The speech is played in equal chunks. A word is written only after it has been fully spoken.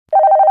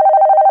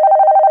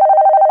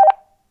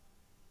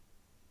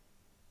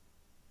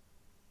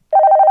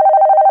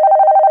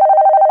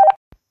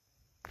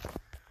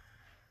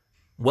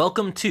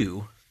Welcome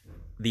to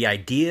the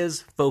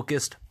Ideas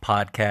Focused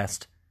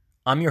Podcast.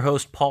 I'm your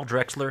host, Paul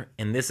Drexler,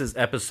 and this is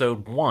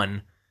episode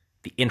 1,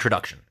 the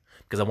introduction,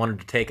 because I wanted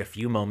to take a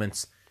few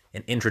moments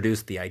and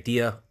introduce the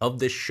idea of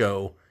this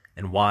show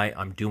and why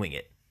I'm doing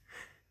it.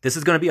 This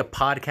is going to be a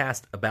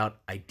podcast about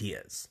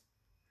ideas.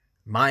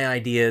 My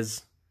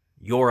ideas,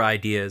 your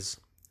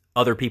ideas,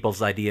 other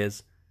people's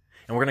ideas,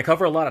 and we're going to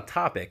cover a lot of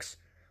topics,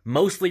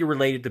 mostly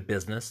related to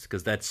business,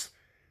 because that's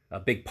a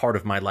big part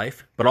of my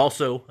life, but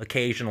also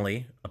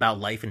occasionally about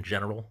life in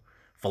general,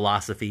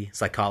 philosophy,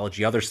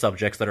 psychology, other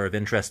subjects that are of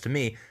interest to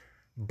me.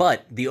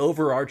 But the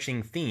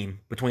overarching theme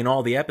between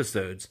all the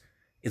episodes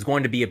is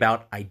going to be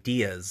about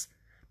ideas,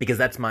 because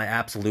that's my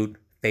absolute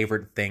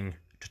favorite thing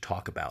to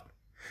talk about.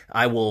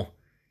 You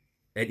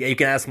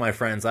can ask my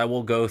friends, I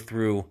will go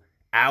through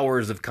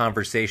hours of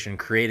conversation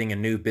creating a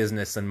new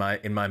business in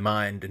my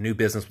mind, a new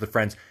business with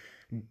friends,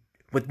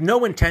 with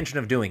no intention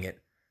of doing it,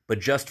 but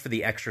just for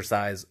the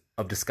exercise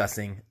of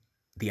discussing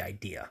the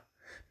idea,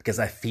 because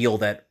I feel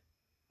that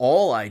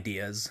all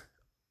ideas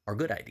are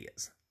good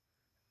ideas.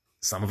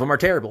 Some of them are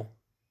terrible,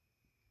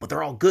 but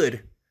they're all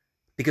good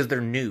because they're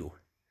new,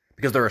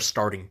 because they're a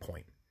starting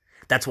point.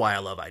 That's why I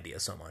love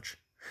ideas so much.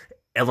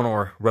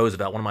 Eleanor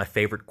Roosevelt, one of my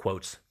favorite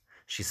quotes,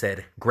 she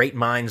said, "Great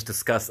minds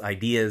discuss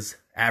ideas,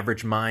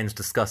 average minds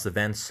discuss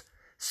events,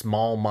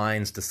 small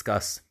minds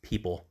discuss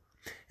people."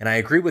 And I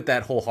agree with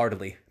that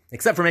wholeheartedly,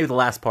 except for maybe the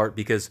last part,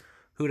 because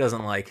who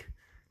doesn't like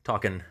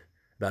talking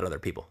about other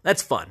people?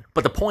 That's fun.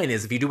 But the point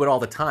is, if you do it all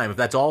the time, if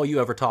that's all you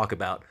ever talk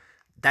about,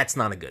 that's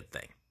not a good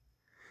thing.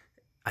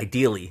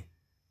 Ideally,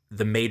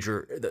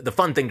 the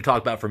fun thing to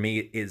talk about for me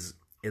is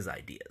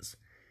ideas.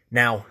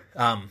 Now,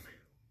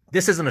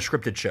 this isn't a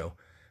scripted show,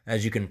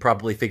 as you can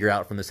probably figure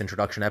out from this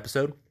introduction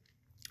episode.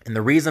 And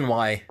the reason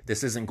why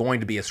this isn't going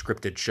to be a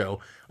scripted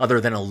show,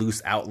 other than a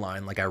loose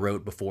outline like I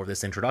wrote before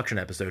this introduction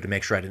episode to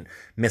make sure I didn't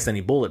miss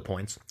any bullet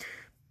points,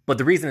 but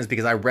the reason is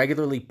because I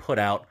regularly put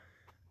out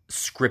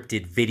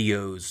scripted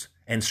videos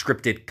and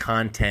scripted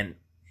content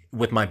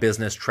with my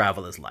business,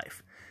 Travel is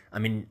Life. I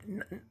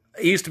mean,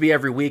 it used to be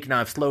every week. Now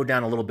I've slowed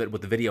down a little bit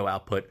with the video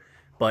output,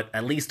 but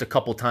at least a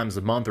couple times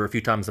a month or a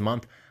few times a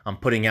month, I'm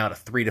putting out a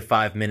 3 to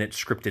 5 minute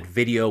scripted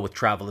video with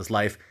Travel is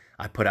Life.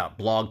 I put out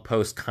blog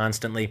posts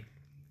constantly,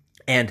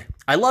 and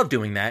I love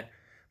doing that,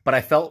 but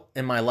I felt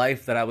in my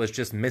life that I was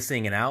just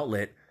missing an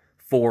outlet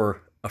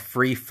for a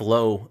free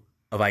flow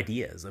of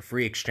ideas, a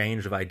free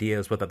exchange of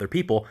ideas with other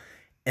people.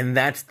 And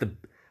that's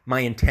my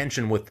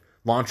intention with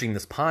launching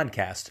this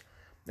podcast.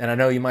 And I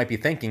know you might be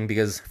thinking,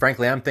 because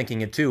frankly, I'm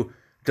thinking it too,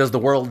 does the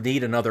world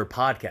need another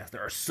podcast?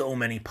 There are so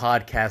many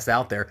podcasts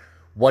out there.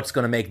 What's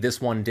going to make this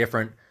one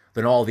different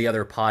than all the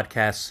other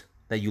podcasts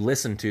that you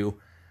listen to?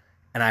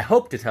 And I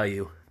hope to tell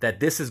you that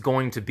this is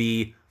going to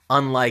be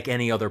unlike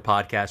any other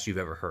podcast you've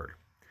ever heard.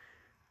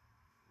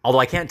 Although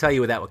I can't tell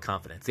you that with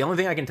confidence. The only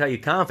thing I can tell you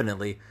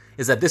confidently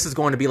is that this is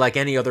going to be unlike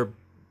any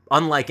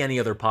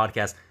other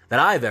podcast that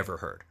I've ever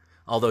heard.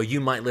 Although you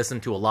might listen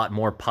to a lot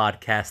more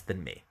podcasts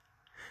than me.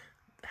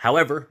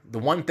 However, the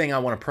one thing I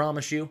want to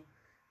promise you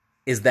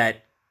is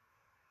that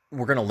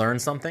we're going to learn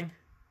something.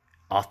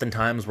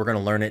 Oftentimes, we're going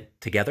to learn it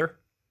together.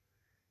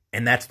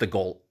 And that's the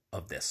goal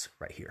of this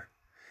right here.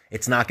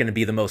 It's not going to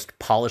be the most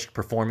polished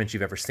performance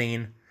you've ever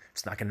seen.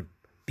 It's not going to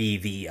be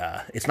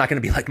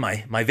like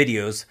my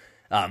videos,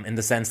 in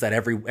the sense that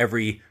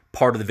every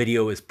part of the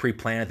video is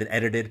pre-planned and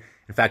edited.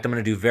 In fact, I'm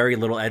going to do very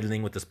little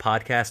editing with this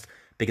podcast,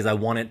 because I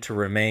want it to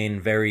remain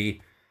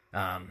very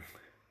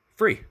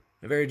free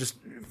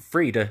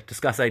to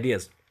discuss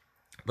ideas.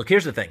 Look,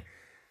 here's the thing.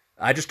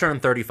 I just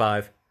turned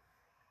 35,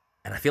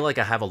 and I feel like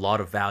I have a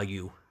lot of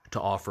value to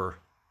offer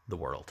the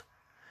world.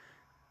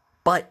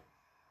 But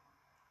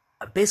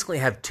I basically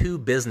have 2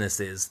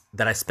 businesses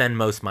that I spend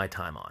most of my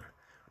time on.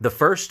 The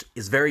first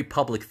is very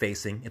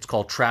public-facing. It's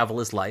called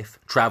Travel is Life.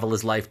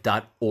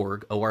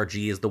 TravelisLife.org.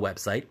 O-R-G is the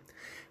website.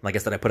 Like I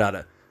said, I put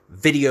out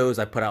videos,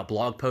 I put out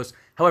blog posts.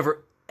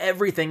 However,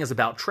 everything is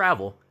about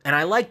travel, and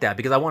I like that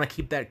because I want to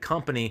keep that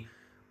company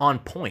on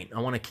point.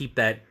 I want to keep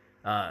that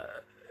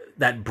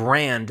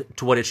brand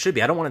to what it should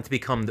be. I don't want it to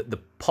become the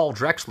Paul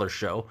Drexler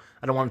show.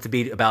 I don't want it to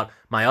be about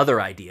my other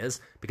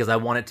ideas, because I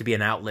want it to be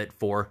an outlet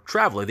for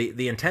traveler.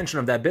 The intention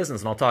of that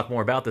business, and I'll talk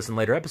more about this in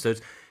later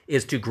episodes,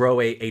 is to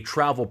grow a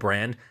travel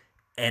brand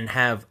and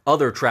have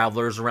other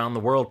travelers around the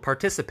world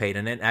participate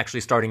in it. Actually,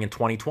 starting in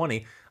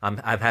 2020,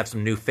 I've had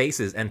some new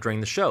faces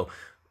entering the show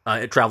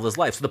at Travel is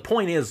Life. So the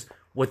point is,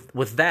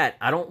 with that,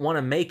 I don't want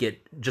to make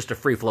it just a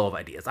free flow of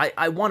ideas.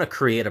 I want to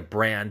create a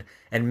brand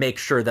and make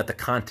sure that the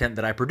content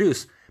that I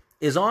produce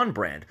is on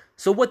brand.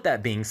 So with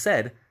that being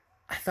said,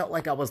 I felt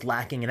like I was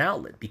lacking an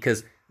outlet,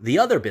 because the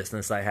other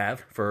business I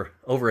have for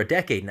over a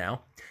decade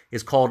now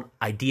is called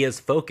Ideas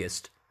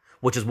Focused,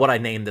 which is what I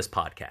named this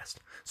podcast.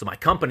 So my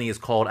company is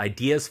called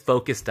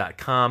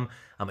ideasfocused.com.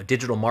 I'm a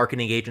digital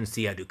marketing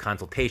agency. I do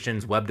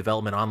consultations, web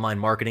development, online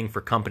marketing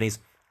for companies.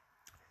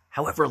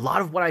 However, a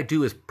lot of what I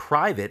do is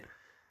private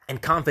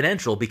and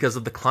confidential because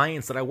of the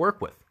clients that I work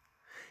with.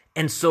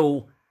 And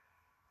so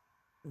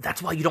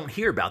that's why you don't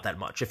hear about that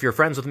much. If you're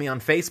friends with me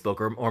on Facebook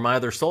or my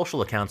other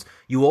social accounts,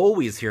 you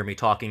always hear me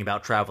talking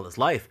about travel as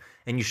life,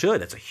 and you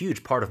should. That's a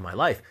huge part of my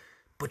life.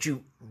 But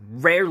you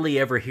rarely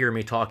ever hear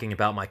me talking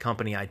about my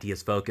company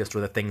Ideas Focused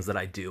or the things that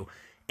I do.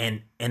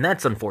 And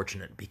that's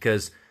unfortunate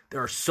because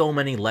there are so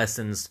many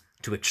lessons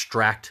to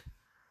extract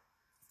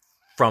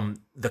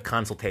from the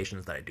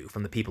consultations that I do,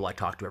 from the people I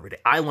talk to every day.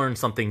 I learn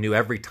something new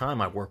every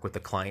time I work with a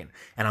client,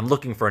 and I'm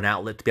looking for an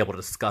outlet to be able to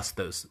discuss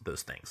those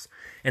things.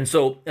 And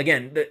so,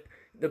 again,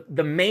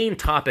 the main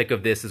topic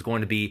of this is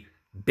going to be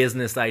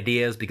business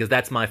ideas because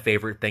that's my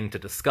favorite thing to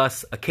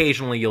discuss.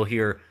 Occasionally, you'll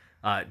hear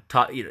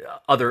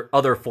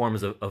other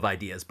forms of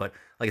ideas, but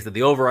like I said,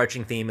 the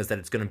overarching theme is that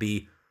it's going to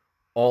be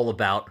all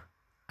about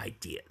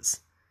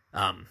ideas.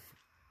 And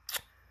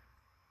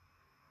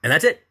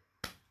that's it.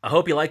 I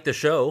hope you like the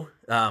show.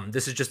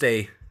 This is just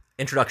a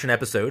introduction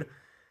episode.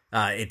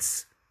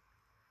 It's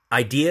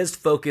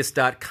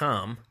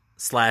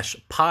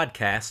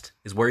ideasfocus.com/podcast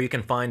is where you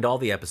can find all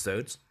the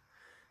episodes.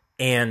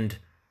 And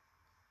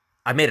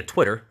I made a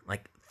Twitter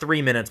like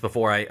 3 minutes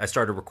before I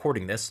started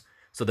recording this.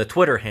 So the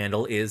Twitter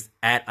handle is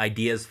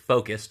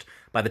 @ideasfocused.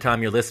 By the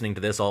time you're listening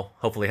to this, I'll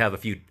hopefully have a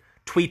few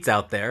tweets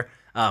out there.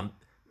 I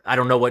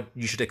don't know what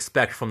you should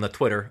expect from the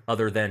Twitter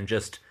other than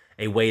just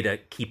a way to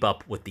keep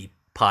up with the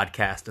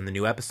podcast and the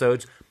new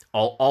episodes.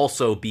 I'll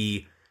also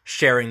be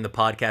sharing the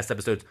podcast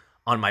episodes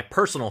on my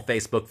personal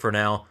Facebook for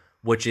now,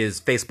 which is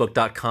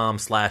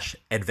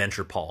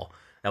facebook.com/adventurepaul.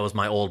 That was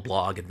my old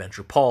blog,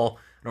 Adventure Paul.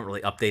 I don't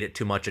really update it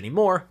too much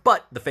anymore,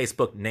 but the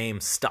Facebook name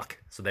stuck.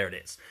 So there it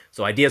is.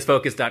 So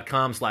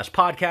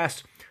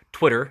ideasfocus.com/podcast.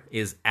 Twitter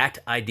is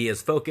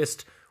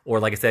 @ideasfocused. Or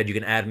like I said, you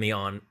can add me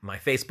on my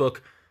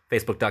Facebook,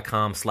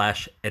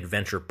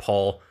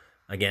 facebook.com/adventurepaul.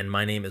 Again,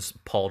 my name is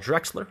Paul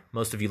Drexler.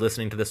 Most of you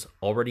listening to this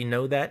already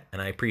know that,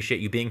 and I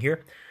appreciate you being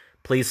here.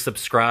 Please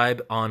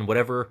subscribe on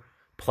whatever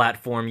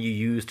platform you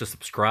use to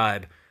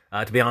subscribe.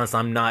 To be honest,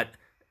 I'm not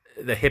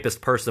the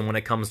hippest person when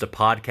it comes to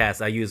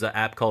podcasts. I use an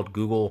app called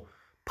Google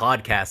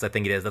Podcasts, I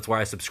think it is. That's where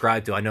I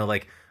subscribe to. I know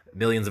like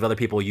millions of other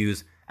people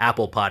use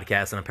Apple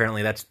Podcasts, and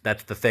apparently that's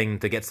the thing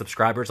to get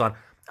subscribers on.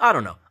 I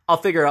don't know. I'll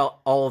figure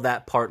out all of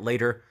that part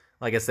later.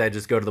 Like I said,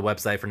 just go to the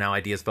website for now,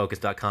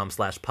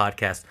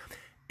 ideasfocus.com/podcast.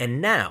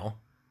 And now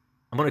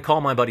I'm going to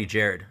call my buddy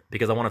Jared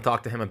because I want to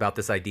talk to him about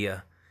this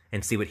idea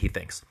and see what he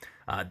thinks.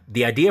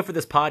 The idea for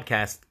this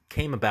podcast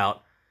came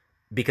about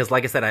because,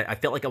 like I said, I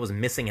felt like I was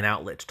missing an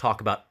outlet to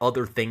talk about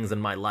other things in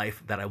my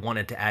life that I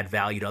wanted to add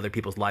value to other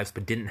people's lives,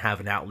 but didn't have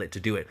an outlet to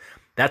do it.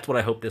 That's what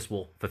I hope this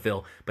will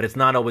fulfill. But it's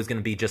not always going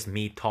to be just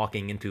me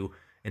talking into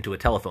a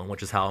telephone,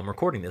 which is how I'm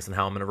recording this and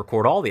how I'm going to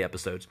record all the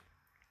episodes.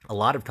 A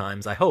lot of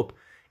times, I hope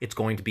it's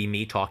going to be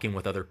me talking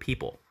with other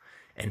people.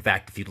 In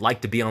fact, if you'd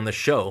like to be on the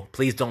show,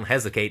 please don't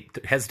hesitate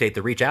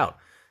to reach out.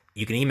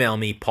 You can email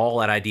me,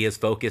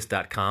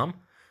 paul@ideasfocus.com,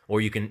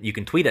 or you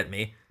can tweet at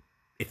me.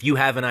 If you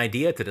have an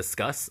idea to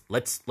discuss,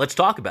 let's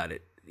talk about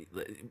it.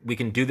 We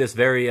can do this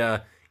very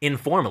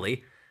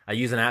informally. I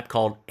use an app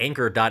called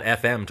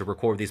Anchor.fm to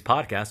record these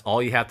podcasts.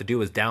 All you have to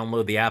do is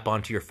download the app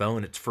onto your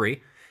phone. It's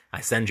free.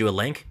 I send you a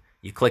link.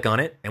 You click on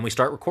it, and we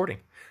start recording.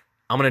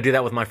 I'm going to do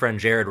that with my friend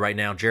Jared right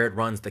now. Jared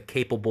runs the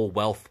Capable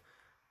Wealth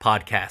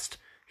podcast.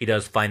 He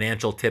does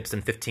financial tips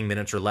in 15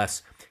 minutes or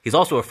less. He's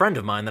also a friend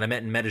of mine that I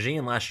met in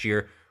Medellin last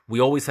year. We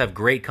always have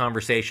great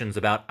conversations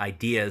about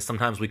ideas.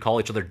 Sometimes we call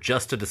each other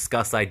just to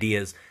discuss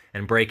ideas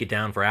and break it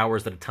down for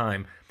hours at a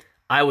time.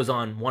 I was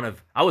on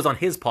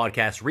his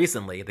podcast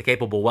recently, the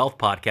Capable Wealth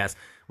podcast.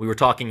 We were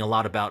talking a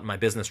lot about my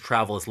business,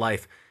 Travel is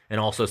Life, and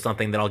also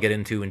something that I'll get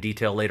into in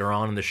detail later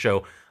on in the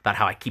show about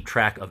how I keep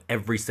track of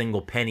every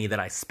single penny that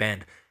I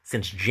spend.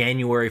 Since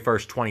January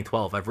 1st,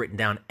 2012, I've written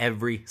down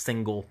every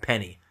single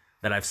penny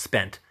that I've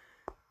spent.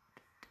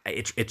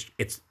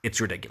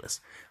 It's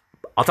ridiculous.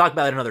 I'll talk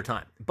about it another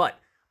time. But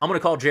I'm going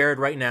to call Jared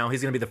right now.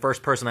 He's going to be the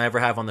first person I ever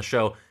have on the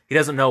show. He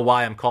doesn't know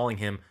why I'm calling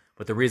him,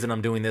 but the reason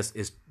I'm doing this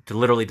is to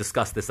literally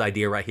discuss this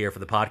idea right here for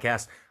the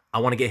podcast. I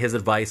want to get his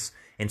advice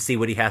and see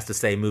what he has to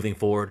say moving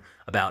forward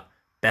about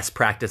best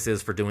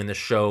practices for doing this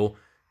show,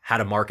 how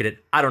to market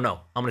it. I don't know.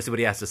 I'm going to see what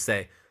he has to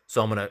say.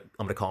 So I'm going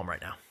to call him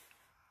right now.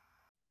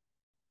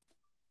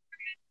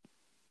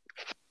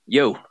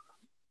 Yo,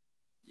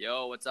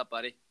 what's up,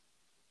 buddy?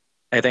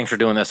 Hey, thanks for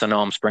doing this. I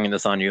know I'm springing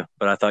this on you,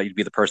 but I thought you'd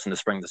be the person to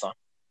spring this on.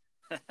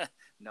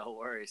 No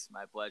worries.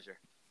 My pleasure.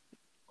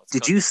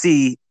 Did you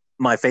see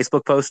my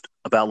Facebook post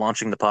about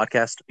launching the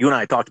podcast? You and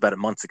I talked about it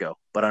months ago,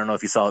 but I don't know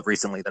if you saw it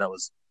recently that I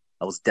was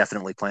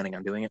definitely planning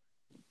on doing it.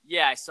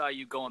 Yeah, I saw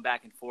you going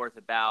back and forth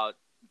about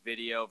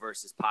video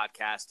versus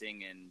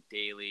podcasting and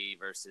daily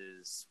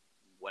versus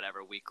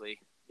whatever weekly.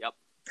 Yep.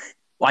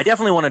 Well, I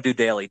definitely want to do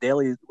daily.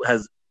 Daily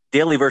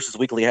versus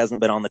weekly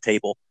hasn't been on the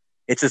table.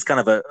 It's just kind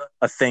of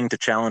a thing to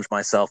challenge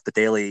myself, the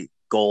daily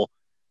goal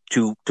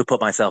to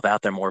put myself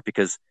out there more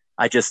because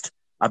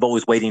I'm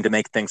always waiting to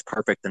make things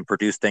perfect and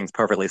produce things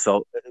perfectly.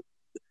 So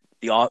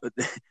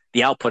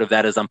the output of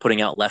that is I'm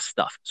putting out less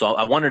stuff. So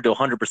I wanted to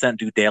 100%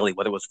 do daily,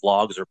 whether it was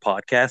vlogs or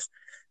podcasts.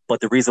 But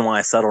the reason why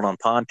I settled on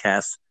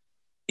podcasts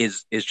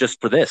is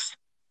just for this.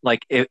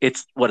 Like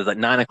it's what is it,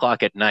 9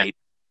 o'clock at night?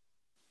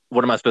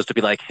 What am I supposed to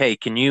be like? Hey,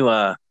 can you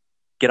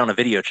get on a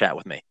video chat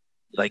with me?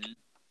 Like, Hmm.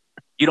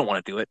 you don't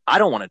want to do it. I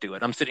don't want to do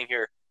it. I'm sitting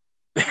here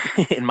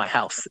in my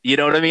house. You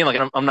know what I mean?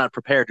 Like, I'm not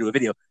prepared to do a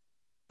video,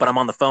 but I'm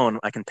on the phone.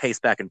 I can pace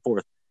back and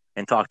forth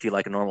and talk to you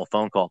like a normal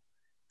phone call.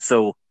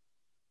 So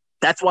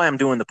that's why I'm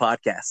doing the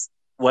podcast.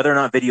 Whether or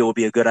not video would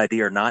be a good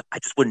idea or not, I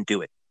just wouldn't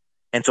do it.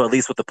 And so at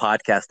least with the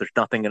podcast, there's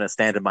nothing going to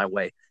stand in my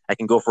way. I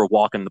can go for a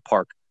walk in the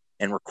park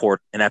and record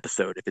an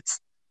episode if it's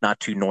not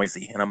too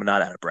noisy and I'm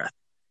not out of breath.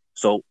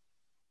 So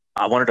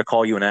I wanted to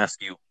call you and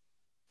ask you,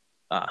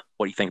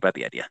 what do you think about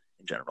the idea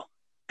in general?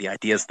 The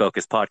ideas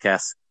focused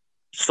podcast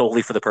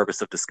solely for the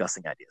purpose of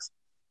discussing ideas.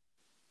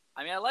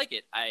 I mean, I like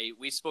it.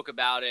 We spoke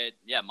about it,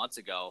 months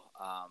ago.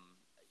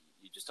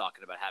 You just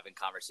talking about having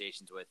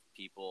conversations with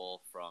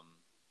people from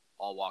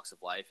all walks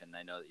of life, and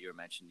I know that you were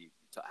mentioned you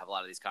have a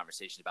lot of these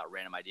conversations about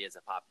random ideas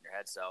that pop in your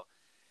head. So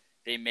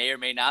they may or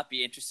may not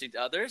be interesting to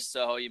others.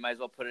 So you might as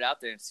well put it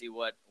out there and see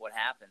what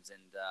happens.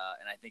 And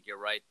I think you're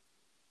right.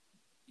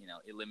 You know,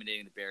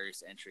 eliminating the barriers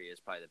to entry is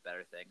probably the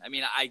better thing. I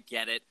mean, I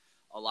get it.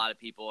 A lot of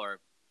people are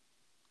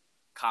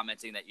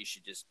commenting that you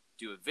should just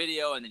do a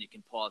video and then you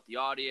can pull out the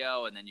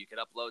audio and then you can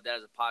upload that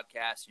as a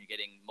podcast and you're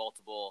getting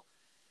multiple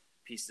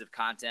pieces of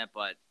content.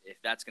 But if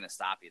that's going to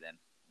stop you, then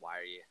why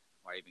are you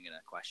even going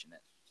to question it?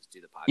 Just do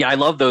the podcast. Yeah, I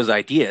love those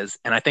ideas.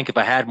 And I think if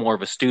I had more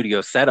of a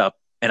studio setup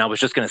and I was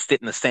just going to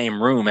sit in the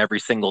same room every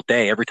single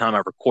day, every time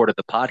I recorded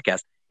the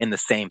podcast in the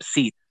same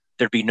seat,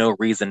 there'd be no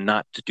reason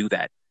not to do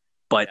that.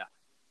 But Yeah.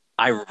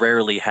 I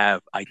rarely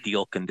have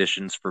ideal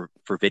conditions for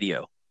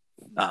video.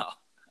 No.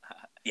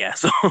 Yeah.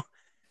 So,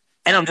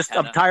 and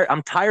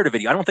I'm tired of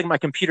video. I don't think my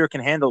computer can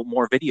handle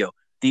more video.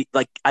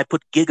 I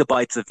put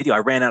gigabytes of video. I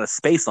ran out of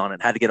space on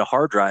it, had to get a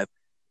hard drive,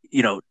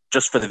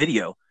 just for the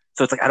video.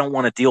 So it's like, I don't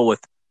want to deal with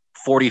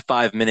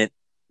 45-minute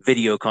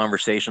video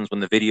conversations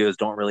when the videos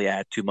don't really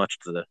add too much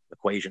to the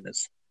equation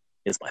is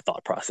my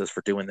thought process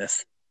for doing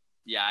this.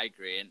 Yeah, I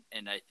agree.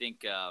 And I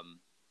think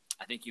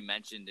you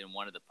mentioned in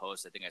one of the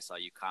posts, I think I saw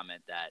you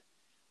comment that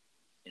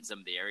in some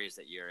of the areas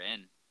that you're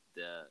in,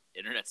 the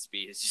internet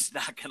speed is just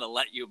not going to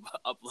let you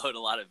upload a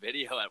lot of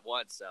video at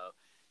once. So,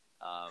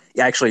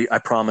 yeah, actually, I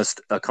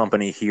promised a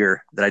company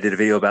here that I did a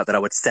video about that I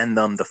would send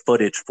them the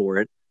footage for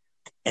it.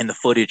 And the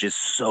footage is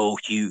so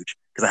huge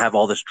because I have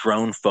all this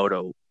drone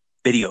photo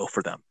video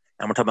for them.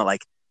 And we're talking about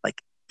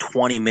like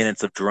 20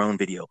 minutes of drone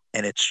video.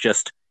 And it's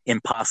just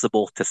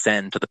impossible to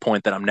send to the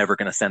point that I'm never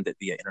going to send it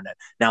via internet.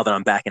 Now that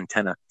I'm back in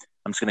Tenna,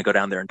 I'm just going to go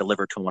down there and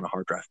deliver to them on a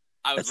hard drive.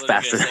 I was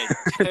literally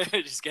going to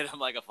say, just get him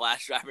like a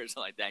flash drive or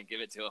something like that and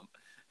give it to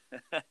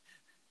him.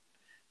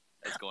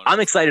 I'm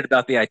excited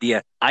about the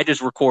idea. I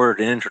just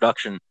recorded an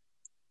introduction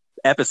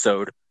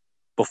episode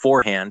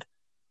beforehand.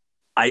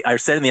 I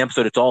said in the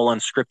episode it's all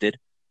unscripted,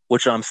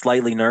 which I'm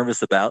slightly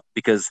nervous about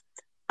because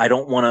I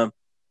don't want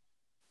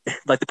to.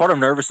 Like, the part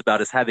I'm nervous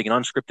about is having an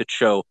unscripted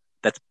show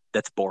that's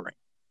boring.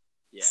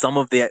 Yeah. Some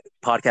of the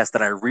podcasts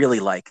that I really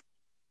like,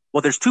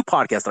 well, there's two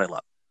podcasts that I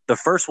love. The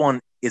first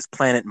one is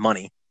Planet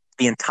Money.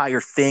 The entire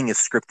thing is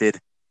scripted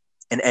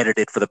and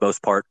edited for the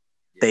most part.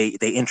 Yeah.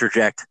 They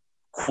interject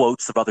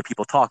quotes of other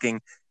people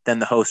talking. Then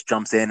the host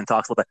jumps in and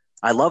talks a little bit.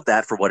 I love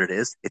that for what it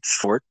is. It's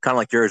short, kind of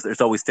like yours.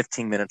 There's always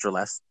 15 minutes or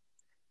less.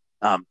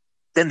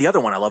 Then the other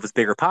one I love is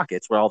Bigger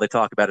Pockets, where all they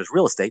talk about is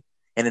real estate.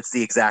 And it's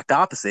the exact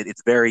opposite.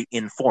 It's very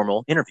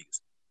informal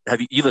interviews. Have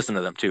you listened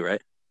to them too,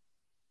 right?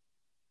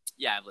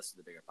 Yeah, I've listened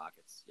to Bigger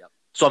Pockets. Yep.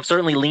 So I'm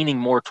certainly leaning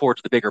more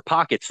towards the Bigger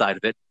Pockets side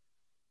of it.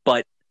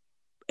 But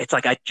it's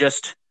like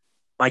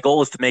my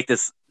goal is to make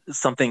this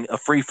something, a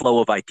free flow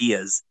of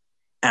ideas.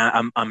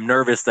 And I'm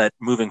nervous that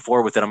moving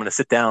forward with it, I'm going to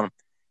sit down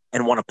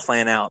and want to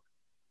plan out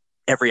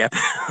every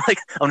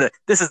episode.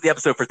 This is the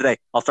episode for today.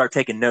 I'll start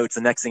taking notes.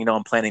 The next thing you know,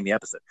 I'm planning the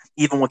episode.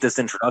 Even with this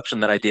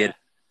introduction that I did,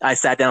 I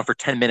sat down for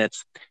 10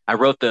 minutes. I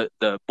wrote the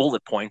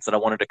bullet points that I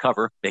wanted to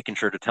cover, making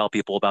sure to tell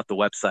people about the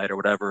website or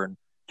whatever. And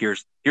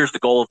here's the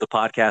goal of the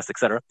podcast,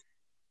 etc.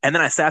 And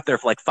then I sat there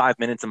for like 5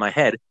 minutes in my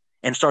head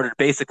and started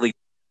basically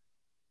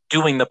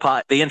doing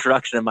the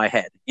introduction in my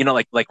head,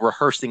 like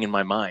rehearsing in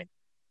my mind.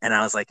 And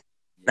I was like,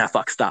 nah,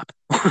 fuck, stop.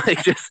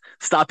 Just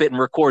stop it and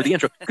record the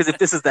intro. Because if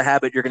this is the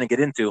habit you're going to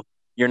get into,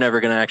 you're never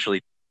going to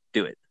actually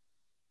do it.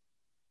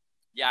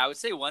 Yeah, I would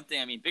say one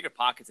thing. I mean, Bigger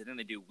Pockets, I think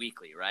they do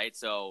weekly, right?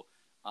 So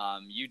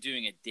you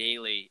doing it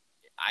daily,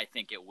 I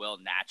think it will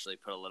naturally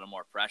put a little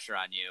more pressure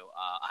on you.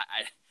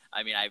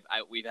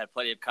 We've had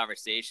plenty of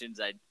conversations.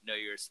 I know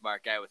you're a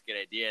smart guy with good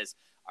ideas.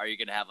 Are you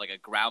going to have like a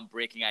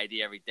groundbreaking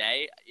idea every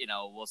day?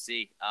 We'll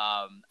see.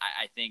 I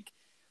think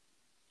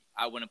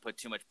I wouldn't put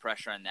too much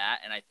pressure on that.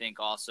 And I think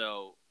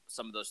also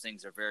some of those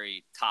things are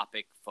very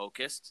topic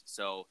focused.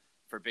 So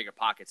for Bigger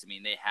Pockets, I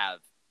mean, they have,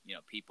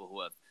 people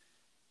who have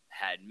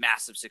had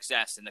massive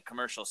success in the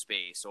commercial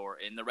space or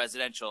in the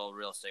residential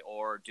real estate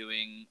or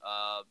doing,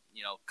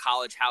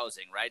 college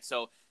housing, right?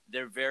 So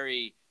they're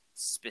very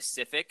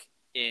specific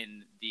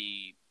in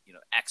the,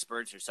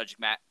 experts or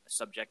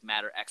subject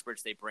matter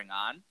experts they bring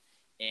on.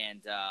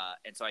 And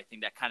so I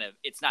think that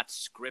it's not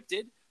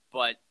scripted,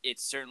 but it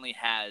certainly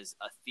has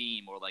a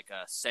theme or like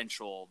a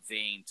central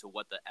vein to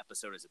what the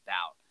episode is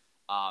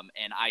about.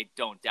 And I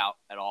don't doubt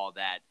at all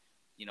that,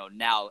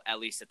 now, at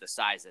least at the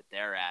size that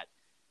they're at,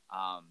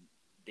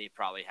 they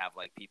probably have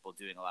like people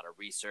doing a lot of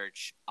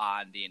research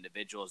on the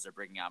individuals they're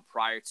bringing on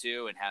prior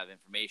to, and have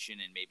information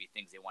and maybe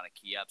things they want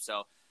to key up.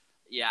 So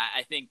yeah,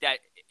 I think that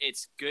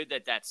it's good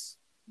that that's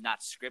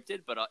not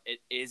scripted, but it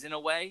is in a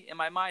way, in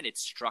my mind.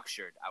 It's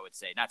structured, I would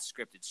say. Not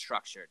scripted,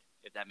 structured,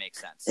 if that makes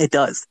sense. It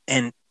does.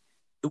 And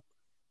the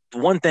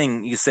one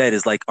thing you said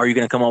is like, are you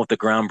going to come up with a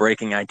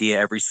groundbreaking idea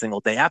every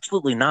single day?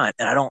 Absolutely not.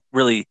 And I'm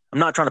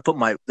not trying to put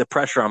the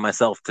pressure on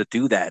myself to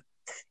do that.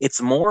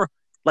 It's more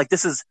like,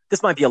 this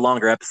might be a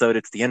longer episode.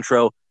 It's the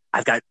intro.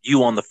 I've got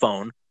you on the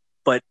phone,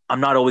 but I'm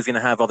not always going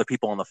to have other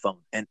people on the phone.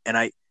 And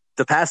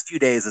the past few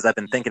days, as I've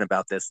been thinking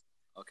about this,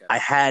 okay, I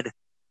had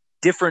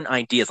different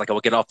ideas. Like I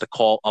would get off a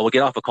call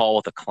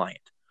with a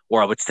client,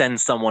 or I would send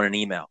someone an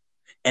email,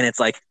 and it's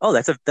like, oh,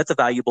 that's a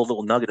valuable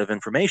little nugget of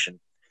information.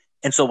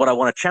 And so what I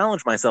want to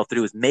challenge myself to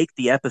do is make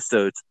the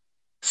episodes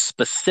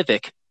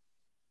specific,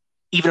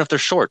 even if they're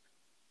short.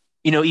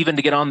 Even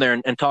to get on there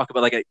and talk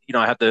about, like,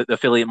 I have the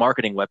affiliate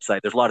marketing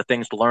website. There's a lot of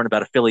things to learn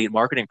about affiliate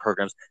marketing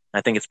programs.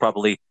 I think it's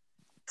probably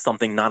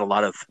something not a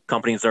lot of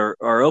companies are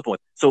open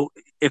with. So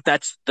if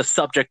that's the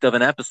subject of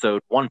an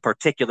episode, one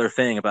particular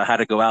thing about how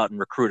to go out and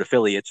recruit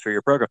affiliates for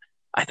your program,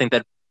 I think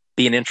that'd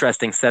be an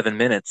interesting 7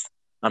 minutes.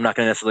 I'm not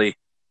going to necessarily,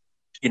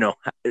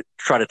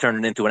 try to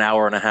turn it into an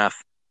hour and a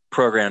half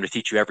program to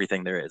teach you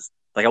everything there is.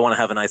 Like, I want to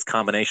have a nice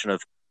combination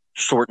of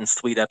short and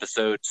sweet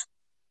episodes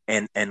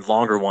and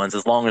longer ones,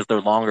 as long as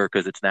they're longer,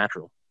 because it's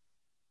natural.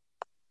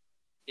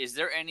 Is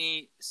there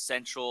any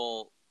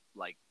central,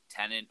 like,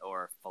 tenet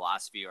or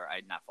philosophy, or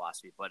not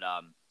philosophy, but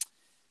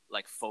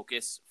like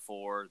focus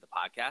for the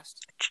podcast?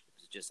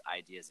 Is it just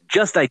ideas?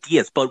 Just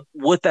ideas. But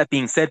with that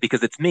being said,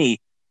 because it's me,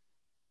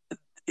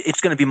 it's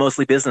going to be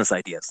mostly business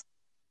ideas,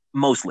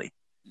 mostly.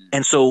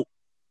 And so,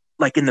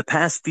 like, in the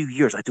past few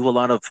years, I do a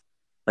lot of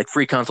like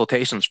free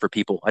consultations for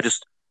people. I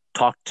just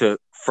talk to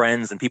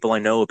friends and people I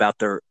know about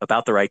their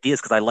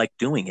ideas, because I like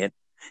doing it.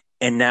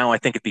 And now I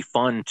think it'd be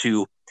fun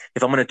to,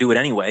 if I'm going to do it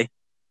anyway,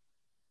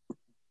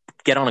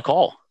 get on a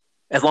call,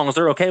 as long as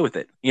they're okay with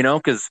it,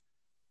 because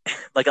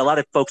like a lot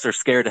of folks are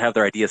scared to have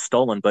their ideas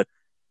stolen, but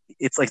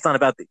it's like, it's not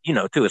about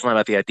it's not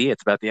about the idea,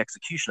 it's about the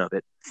execution of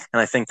it.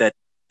 And I think that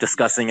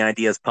discussing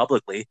ideas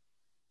publicly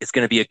is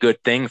going to be a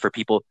good thing for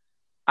people.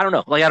 I don't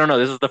know.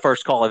 This is the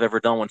first call I've ever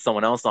done with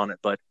someone else on it,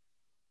 but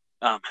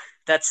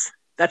that's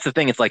the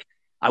thing. It's like,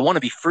 I want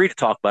to be free to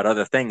talk about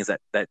other things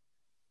that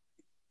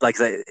like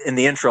in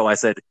the intro, I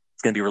said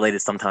it's going to be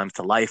related sometimes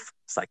to life,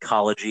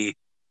 psychology,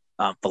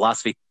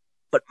 philosophy,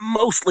 but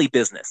mostly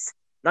business.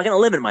 I'm not going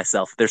to limit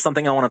myself. If there's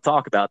something I want to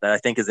talk about that I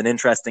think is an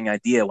interesting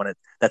idea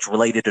that's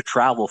related to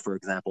travel, for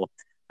example,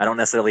 I don't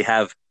necessarily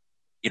have,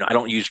 I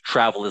don't use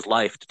travel as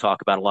life to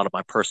talk about a lot of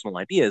my personal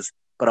ideas,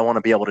 but I want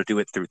to be able to do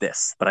it through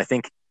this. But I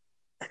think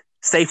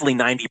safely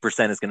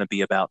 90% is going to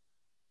be about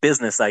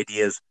business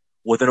ideas,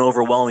 with an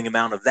overwhelming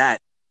amount of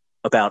that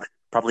about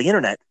probably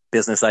internet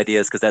business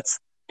ideas, because that's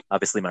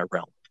obviously my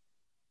realm.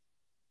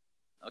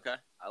 Okay,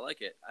 I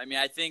like it. I mean,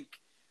 I think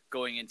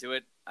going into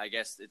it, I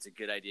guess it's a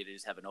good idea to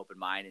just have an open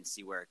mind and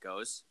see where it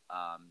goes.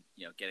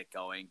 Get it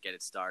going, get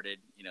it started,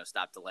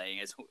 stop delaying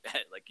it.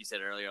 Like you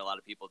said earlier, a lot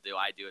of people do.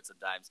 I do it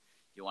sometimes.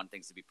 You want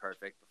things to be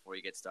perfect before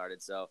you get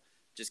started. So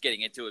just getting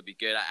into it would be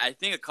good. I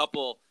think a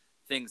couple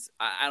things,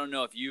 I don't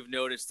know if you've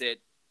noticed it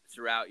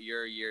throughout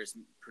your years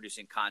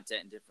producing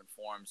content in different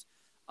forms.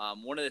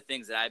 One of the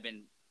things that I've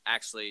been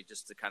actually,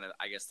 just to kind of,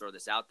 I guess, throw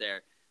this out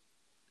there,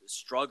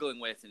 struggling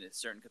with in a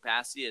certain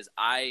capacity is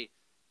I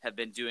have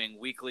been doing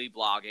weekly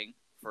blogging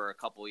for a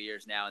couple of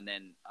years now, and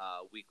then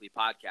weekly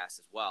podcasts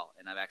as well.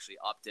 And I've actually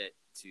upped it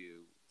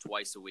to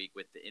twice a week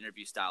with the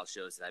interview style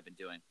shows that I've been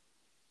doing.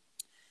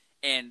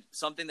 And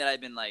something that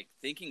I've been like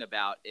thinking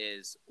about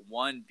is,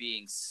 one,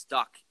 being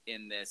stuck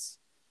in this,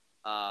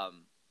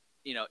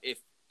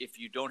 if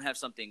you don't have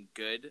something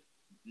good,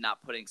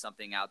 not putting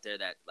something out there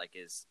that like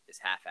is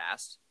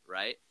half-assed,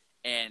 right?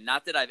 And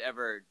not that I've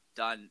ever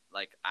done,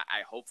 like,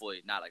 I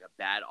hopefully not like a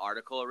bad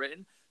article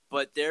written,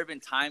 but there have been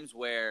times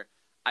where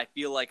I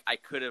feel like I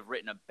could have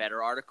written a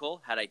better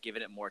article had I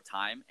given it more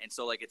time. And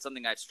so, like, it's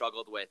something I've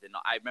struggled with. And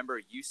I remember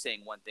you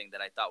saying one thing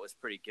that I thought was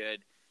pretty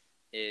good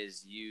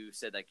is you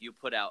said, like, you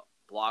put out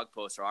blog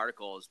posts or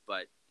articles,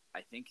 but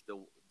I think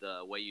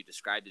the way you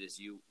described it is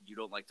you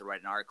don't like to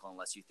write an article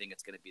unless you think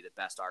it's going to be the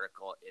best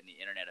article in the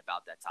internet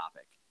about that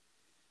topic.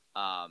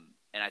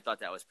 And I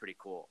thought that was pretty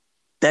cool.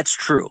 That's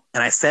true.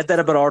 And I said that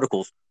about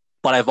articles,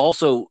 but I've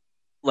also,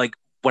 like,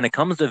 when it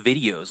comes to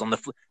videos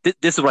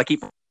this is what I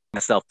keep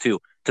myself too,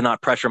 to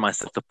not pressure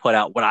myself to put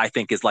out what I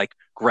think is like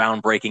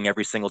groundbreaking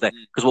every single day.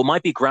 Because what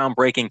might be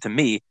groundbreaking to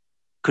me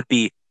could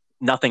be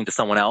nothing to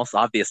someone else,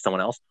 obvious to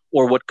someone else,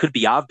 or what could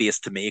be obvious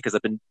to me because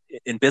I've been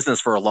in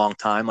business for a long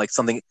time, like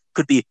something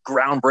could be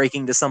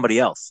groundbreaking to somebody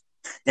else.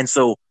 And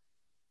so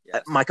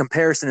my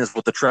comparison is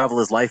with the Travel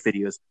is Life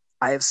videos.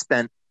 I have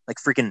spent like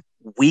freaking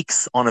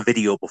weeks on a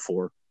video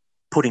before,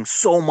 putting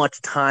so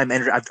much time,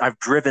 energy. I've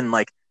driven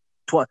like,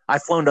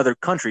 I've flown to other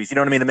countries, you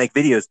know what I mean, to make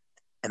videos,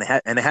 and they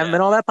haven't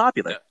been all that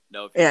popular.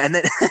 No. Yeah, and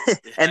then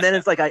and then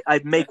it's like I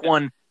make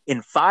one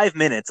in 5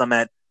 minutes. I'm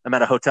at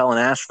a hotel in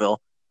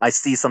Asheville. I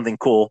see something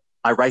cool.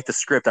 I write the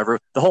script. I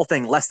wrote the whole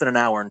thing less than an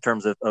hour in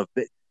terms of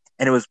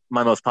and it was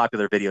my most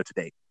popular video to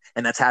date.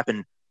 And that's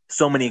happened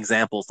so many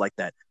examples like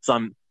that. So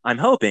I'm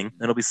hoping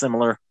it'll be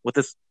similar with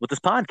this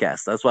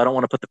podcast. That's why I don't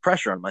want to put the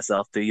pressure on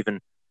myself to even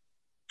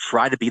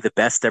try to be the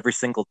best every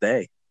single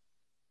day.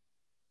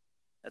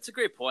 That's a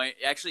great point.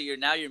 Actually,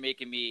 you're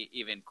making me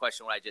even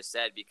question what I just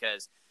said,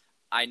 because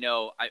I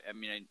know, I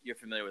mean, you're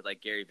familiar with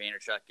like Gary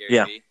Vaynerchuk,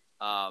 Gary V.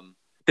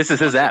 This is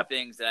his app.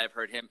 Things that I've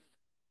heard him.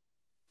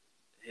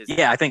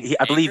 I think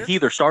I believe he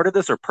either started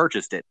this or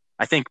purchased it.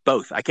 I think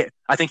both. I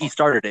think he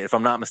started it, if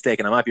I'm not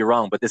mistaken. I might be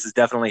wrong, but this is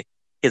definitely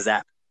his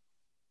app.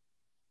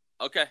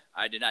 Okay,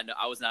 I did not know.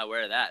 I was not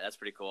aware of that. That's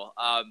pretty cool.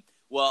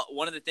 Well,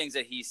 one of the things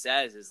that he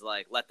says is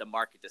like, let the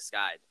market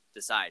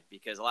decide,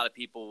 because a lot of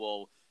people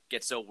will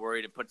get so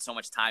worried and put so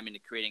much time into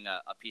creating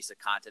a piece of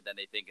content that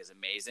they think is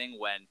amazing,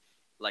 when,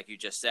 like you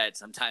just said,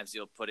 sometimes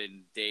you'll put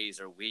in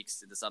days or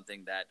weeks into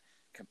something that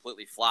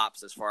completely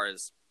flops as far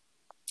as,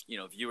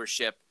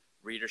 viewership,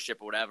 readership,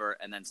 or whatever,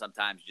 and then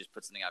sometimes you just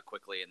put something out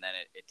quickly and then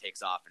it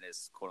takes off and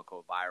is quote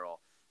unquote viral.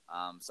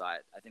 So I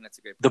think that's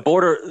a great point. The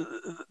border,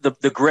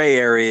 the gray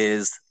area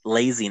is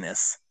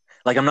laziness.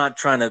 Like, I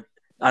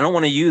don't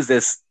want to use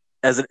this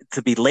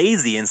to be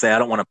lazy and say I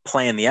don't want to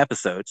plan the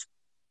episodes.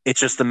 It's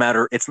just a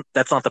matter.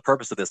 That's not the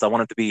purpose of this. I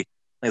want it to be,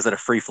 like I said, a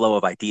free flow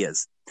of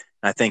ideas.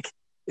 And I think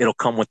it'll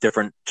come with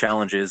different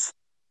challenges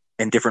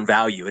and different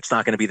value. It's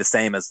not going to be the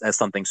same as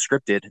something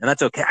scripted, and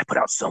that's okay. I put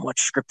out so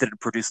much scripted and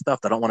produced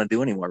stuff that I don't want to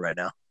do anymore right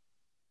now.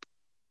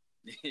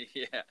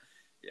 Yeah,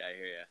 I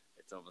hear you.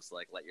 It's almost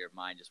like let your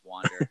mind just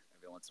wander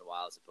every once in a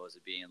while, as opposed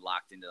to being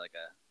locked into like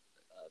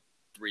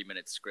a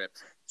 3-minute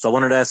script. So I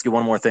wanted to ask you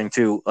one more thing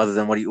too, other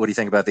than what do you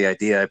think about the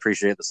idea? I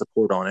appreciate the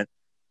support on it.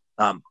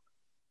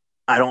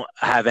 I don't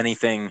have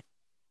anything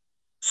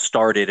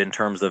started in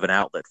terms of an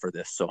outlet for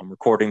this, so I'm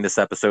recording this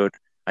episode.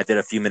 I did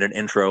a few minute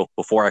intro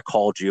before I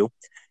called you.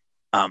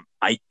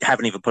 I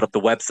haven't even put up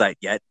the website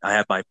yet. I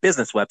have my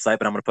business website,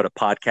 but I'm going to put a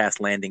podcast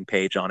landing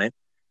page on it.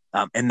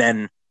 And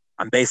then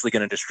I'm basically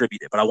going to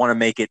distribute it, but I want to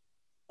make it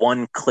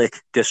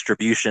one-click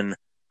distribution.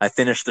 I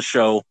finish the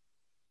show.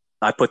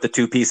 I put the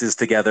two pieces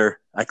together.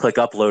 I click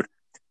upload.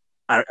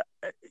 Do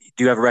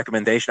you have a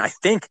recommendation? I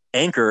think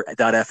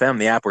Anchor.fm,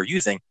 the app we're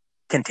using,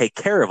 can take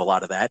care of a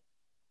lot of that.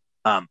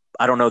 I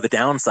don't know the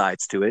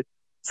downsides to it.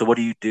 So what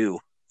do you do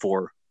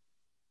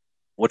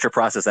what's your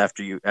process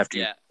after you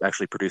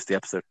actually produce the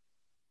episode?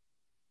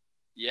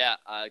 Yeah,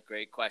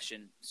 great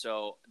question.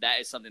 So that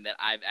is something that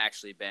I've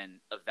actually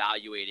been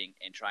evaluating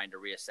and trying to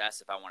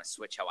reassess if I want to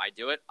switch how I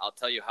do it. I'll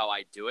tell you how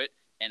I do it,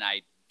 and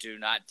I do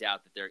not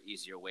doubt that there are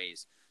easier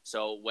ways.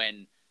 So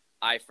when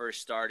I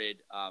first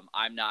started,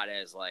 I'm not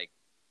as like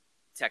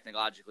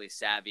technologically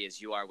savvy as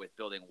you are with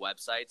building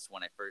websites.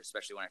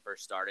 Especially when I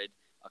first started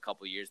a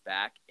couple years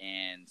back,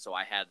 and so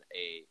I had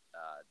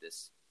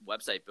this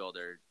website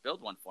builder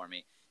build one for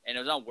me, and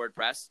it was on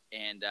WordPress,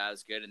 and it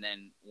was good. And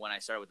then when I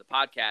started with the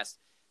podcast,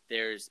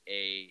 there's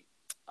an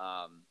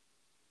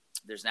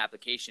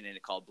application in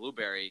it called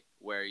Blueberry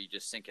where you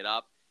just sync it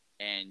up,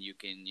 and you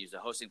can use a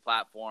hosting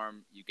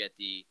platform. You get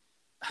the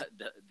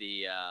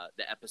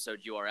episode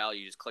URL.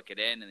 You just click it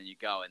in, and then you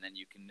go, and then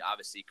you can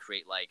obviously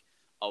create like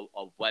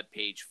a web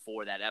page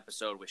for that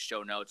episode with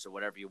show notes or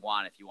whatever you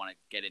want. If you want to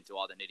get into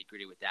all the nitty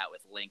gritty with that,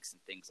 with links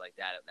and things like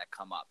that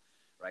come up,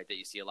 right? That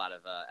you see a lot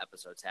of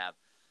episodes have.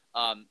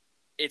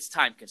 It's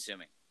time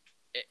consuming,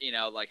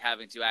 like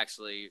having to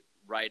actually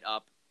write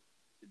up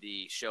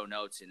the show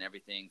notes and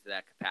everything to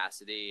that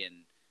capacity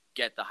and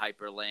get the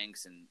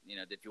hyperlinks. And,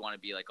 if you want to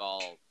be like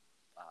all,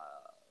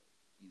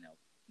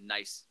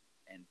 nice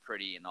and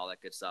pretty and all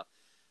that good stuff.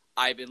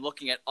 I've been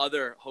looking at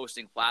other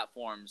hosting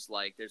platforms.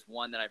 Like there's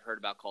one that I've heard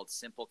about called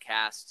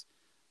Simplecast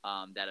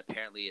that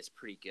apparently is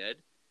pretty good,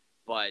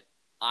 but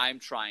I'm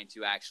trying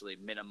to actually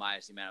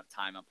minimize the amount of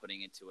time I'm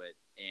putting into it.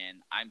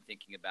 And I'm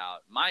thinking about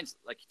mine's,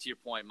 like to your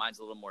point, mine's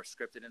a little more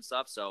scripted and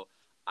stuff. So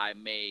I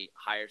may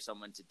hire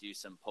someone to do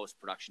some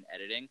post-production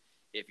editing.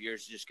 If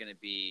yours is just going to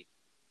be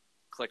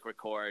click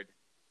record,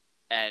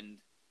 end,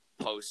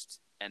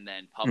 post, and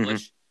then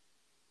publish,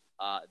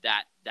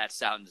 that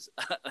sounds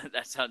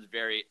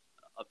very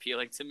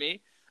appealing to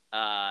me.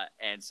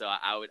 And so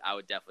I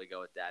would definitely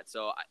go with that.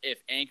 So if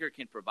Anchor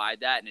can provide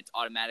that, and it's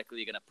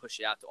automatically going to push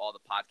it out to all the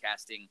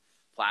podcasting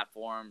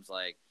platforms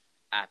like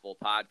Apple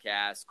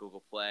Podcasts,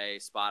 Google Play,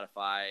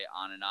 Spotify,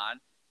 on and on,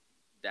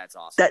 that's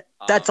awesome.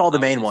 That's all the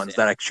main ones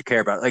that I should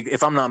care about. Like,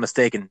 if I'm not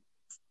mistaken,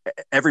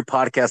 every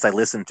podcast I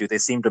listen to, they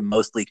seem to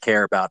mostly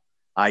care about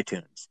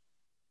iTunes.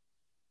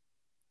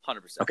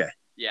 100%. Okay.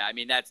 Yeah, I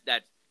mean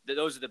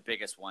those are the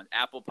biggest ones.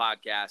 Apple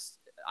Podcasts,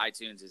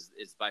 iTunes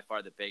is by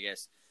far the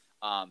biggest.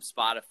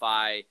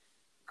 Spotify,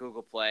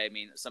 Google Play. I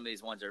mean, some of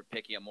these ones are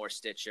picking up more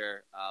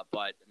Stitcher,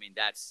 but I mean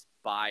that's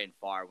by and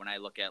far. When I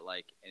look at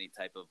like any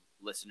type of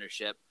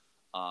listenership,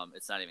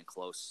 it's not even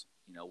close.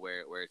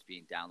 where it's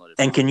being downloaded.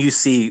 And can you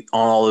see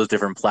on all those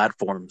different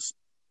platforms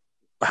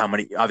how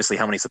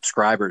many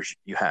subscribers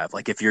you have?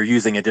 Like if you're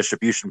using a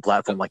distribution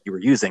platform like you were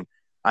using,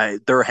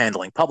 they're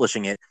handling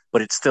publishing it,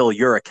 but it's still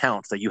your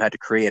accounts that you had to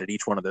create at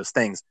each one of those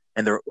things,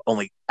 and they're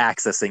only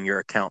accessing your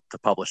account to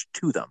publish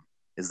to them.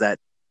 Is that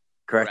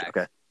correct?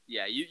 Okay.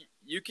 Yeah,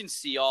 you can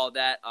see all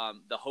that.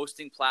 The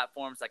hosting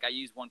platforms, like I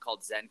use one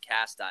called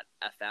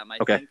Zencast.fm, I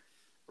think,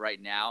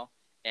 right now,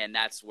 and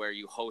that's where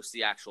you host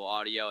the actual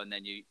audio, and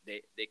then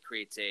they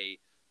create a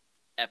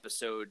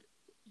episode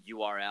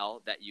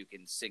URL that you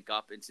can sync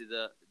up into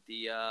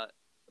the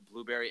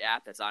Blueberry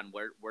app that's on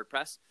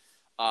WordPress.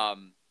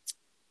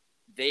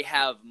 They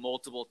have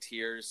multiple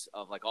tiers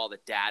of like all the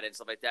data and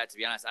stuff like that. To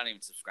be honest, I don't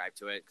even subscribe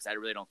to it because I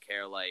really don't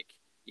care, like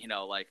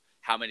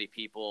how many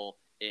people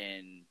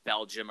in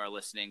Belgium are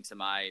listening to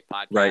my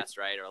podcast,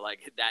 right? Or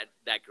like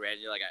that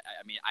granular. Like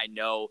I mean, I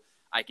know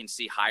I can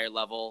see higher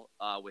level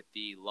with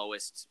the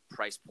lowest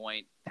price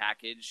point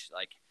package,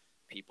 like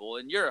people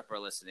in Europe are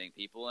listening,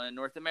 people in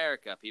North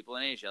America, people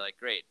in Asia. Like,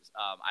 great.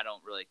 I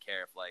don't really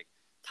care if like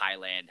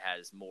Thailand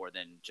has more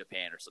than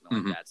Japan or something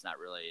like that. It's not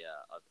really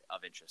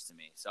of interest to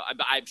me. So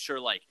I'm sure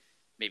like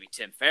maybe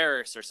Tim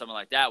Ferriss or someone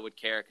like that would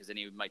care, because then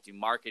he might do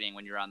marketing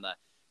when you're on the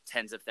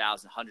tens of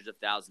thousands, hundreds of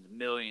thousands,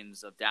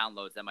 millions of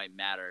downloads. That might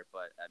matter.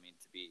 But I mean,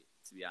 to be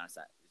honest,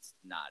 it's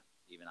not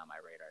even on my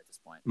radar at this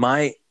point.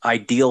 My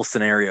ideal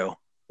scenario,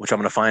 which I'm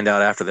going to find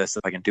out after this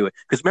if I can do it,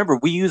 because remember,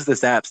 we use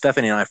this app,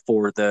 Stephanie and I,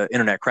 for the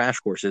internet crash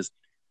courses,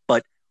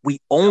 but we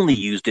only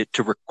used it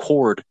to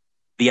record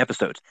the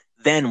episodes.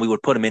 Then we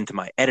would put them into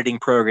my editing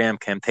program,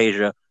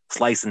 Camtasia,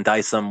 slice and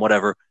dice them,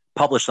 whatever,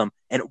 publish them,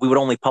 and we would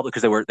only publish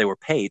because they were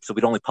paid, so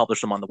we'd only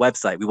publish them on the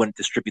website. We wouldn't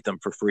distribute them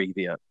for free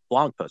via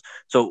blog post,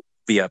 so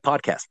via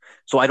podcast.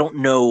 So I don't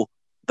know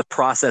the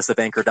process of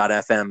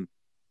Anchor.fm,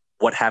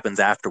 what happens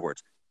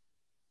afterwards.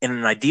 In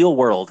an ideal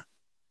world,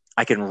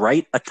 I can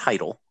write a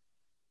title,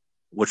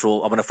 I'm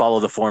going to follow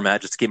the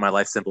format just to keep my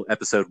life simple.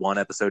 Episode 1,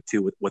 episode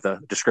 2 with a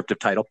descriptive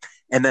title,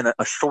 and then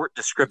a short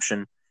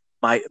description.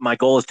 My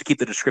goal is to keep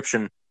the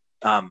description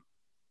like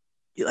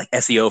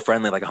SEO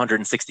friendly, like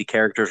 160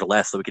 characters or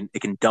less, so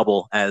it can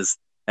double as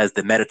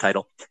the meta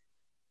title.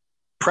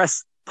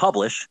 Press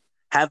publish,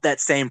 have that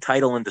same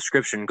title and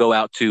description go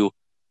out to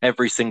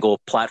every single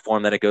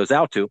platform that it goes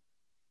out to.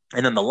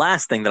 And then the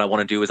last thing that I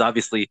want to do is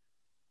obviously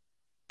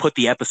put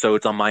the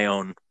episodes on my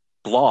own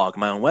blog,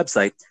 my own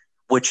website,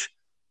 which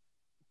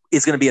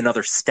is going to be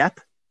another step,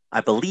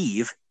 I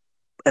believe,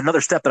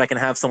 another step that I can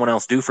have someone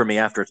else do for me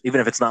after,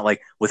 even if it's not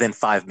like within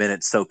 5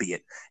 minutes, so be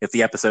it. If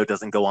the episode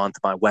doesn't go on to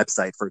my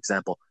website, for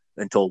example,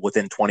 until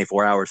within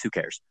 24 hours, who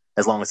cares?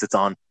 As long as it's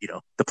on,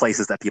 the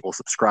places that people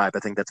subscribe, I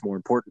think that's more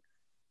important.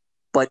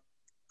 But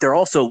there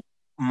also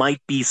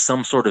might be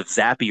some sort of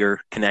Zapier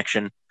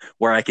connection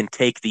where I can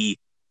take the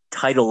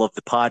title of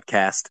the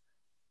podcast,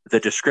 the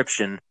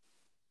description,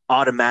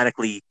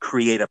 automatically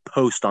create a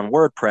post on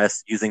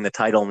WordPress using the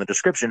title and the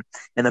description,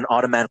 and then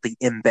automatically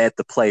embed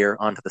the player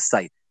onto the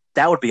site.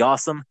 That would be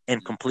awesome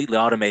and completely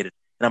automated.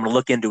 And I'm going to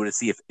look into it to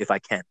see if I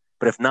can.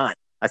 But if not,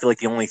 I feel like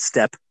the only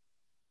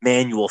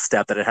manual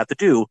step that I'd have to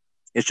do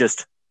is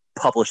just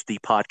publish the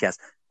podcast.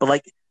 But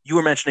like you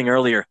were mentioning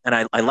earlier, and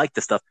I like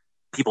this stuff,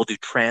 people do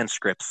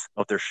transcripts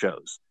of their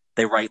shows.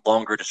 They write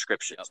longer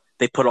descriptions. Yep.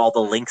 They put all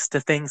the links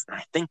to things. And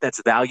I think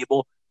that's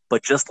valuable.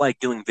 But just like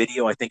doing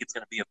video, I think it's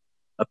going to be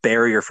a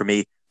barrier for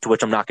me, to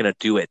which I'm not going to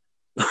do it.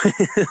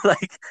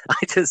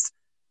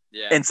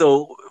 And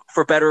so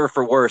for better or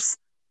for worse,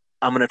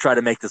 I'm going to try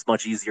to make this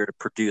much easier to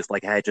produce,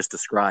 like I just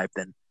described,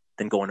 than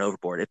going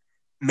overboard. It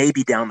may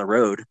be down the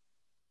road,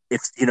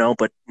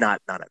 but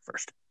not at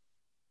first.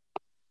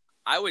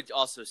 I would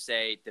also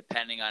say,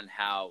 depending on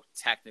how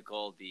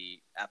technical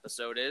the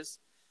episode is,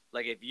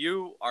 like if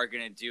you are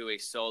going to do a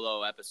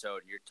solo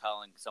episode and you're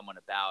telling someone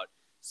about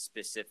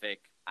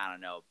specific, I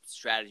don't know,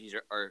 strategies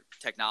or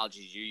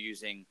technologies you're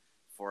using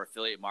for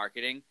affiliate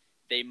marketing,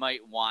 they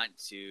might want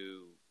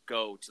to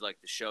go to like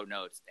the show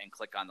notes and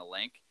click on the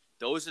link.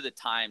 Those are the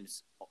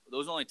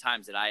only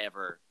times that I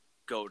ever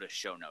go to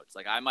show notes.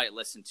 Like I might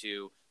listen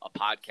to a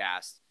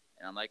podcast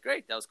and I'm like,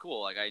 great, that was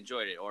cool. Like I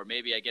enjoyed it. Or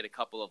maybe I get a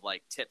couple of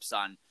like tips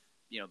on,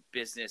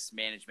 business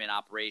management,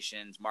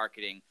 operations,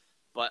 marketing.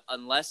 But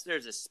unless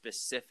there's a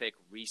specific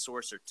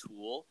resource or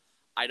tool,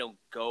 I don't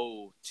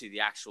go to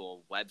the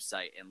actual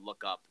website and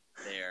look up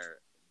their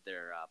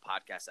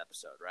podcast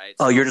episode, right?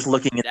 Oh, so you're just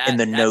looking in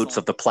the notes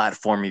of the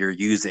platform you're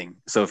using.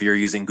 So if you're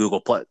using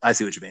Google Plus, I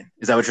see what you mean.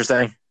 Is that what you're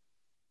saying?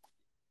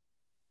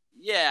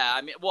 Yeah,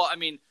 I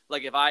mean,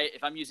 like if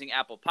I'm using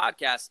Apple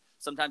Podcasts,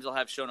 sometimes I'll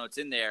have show notes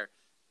in there.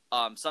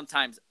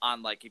 Sometimes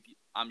on like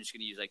I'm just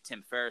going to use like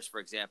Tim Ferriss for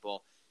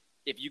example.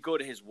 If you go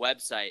to his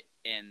website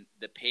and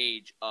the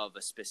page of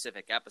a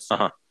specific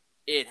episode,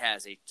 it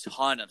has a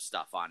ton of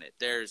stuff on it.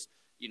 There's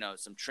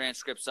some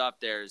transcripts up.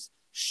 There's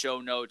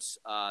show notes.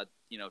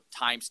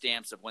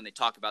 Timestamps of when they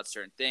talk about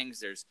certain things.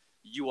 There's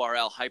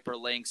URL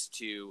hyperlinks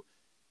to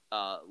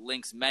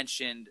links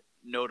mentioned,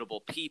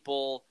 notable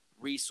people,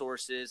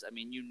 resources. I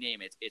mean, you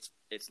name it.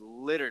 It's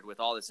littered with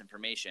all this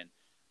information.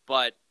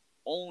 But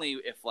only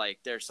if like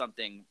there's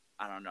something,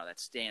 I don't know, that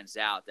stands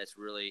out that's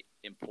really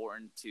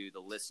important to the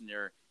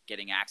listener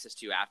getting access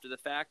to after the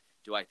fact,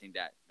 do I think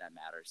that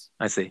matters.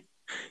 I see.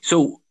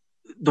 So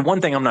the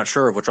one thing I'm not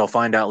sure of, which I'll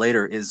find out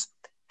later, is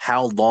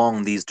how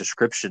long these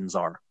descriptions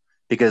are,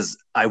 because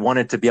I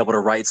wanted to be able to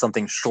write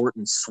something short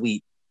and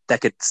sweet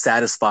that could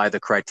satisfy the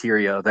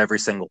criteria of every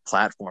single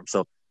platform.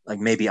 So like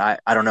maybe I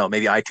don't know,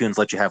 maybe iTunes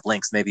lets you have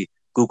links, maybe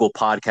Google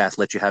Podcast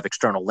lets you have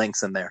external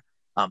links in there,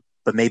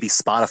 but maybe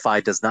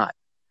Spotify does not,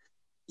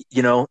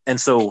 And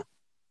so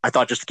I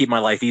thought, just to keep my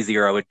life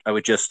easier, I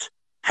would just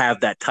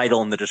have that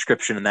title in the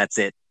description, and that's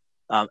it.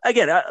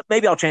 Again,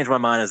 maybe I'll change my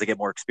mind as I get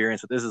more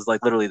experience, but this is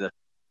like literally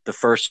the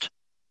first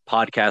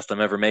podcast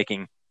I'm ever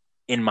making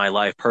in my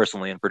life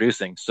personally and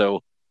producing.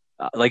 So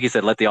like you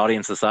said, let the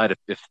audience decide.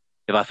 If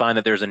I find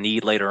that there's a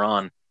need later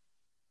on,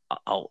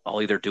 I'll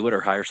either do it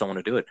or hire someone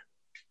to do it.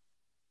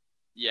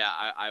 Yeah,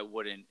 I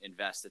wouldn't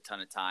invest a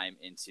ton of time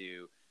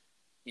into,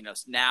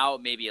 now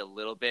maybe a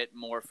little bit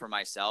more for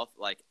myself.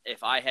 Like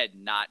if I had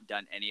not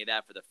done any of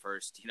that for the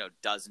first,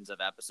 dozens of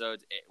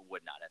episodes, it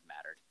would not have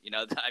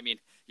mattered. I mean,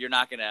 you're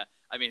not going to,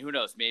 who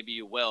knows, maybe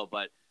you will,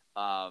 but,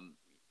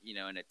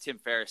 in a Tim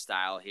Ferriss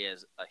style, he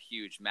has a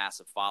huge,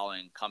 massive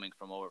following coming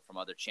from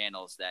other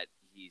channels that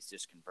he's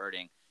just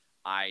converting.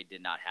 I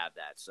did not have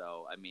that.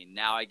 So,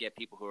 now I get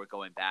people who are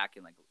going back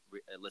and like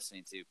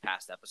listening to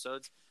past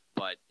episodes,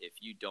 but if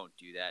you don't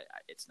do that,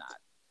 it's not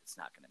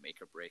going to make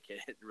or break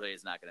it. It really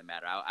is not going to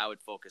matter. I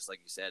would focus, like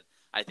you said,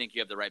 I think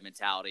you have the right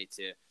mentality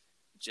to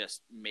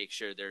just make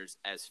sure there's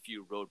as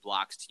few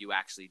roadblocks to you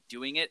actually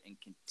doing it and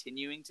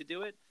continuing to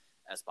do it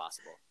as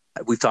possible.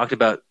 We've talked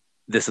about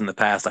this in the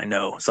past, I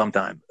know,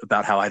 sometime,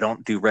 about how I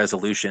don't do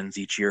resolutions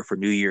each year for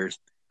New Year's.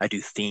 I do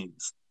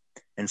themes.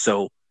 And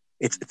so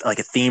it's like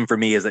a theme for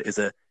me is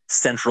a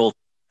central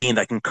theme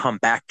that I can come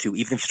back to,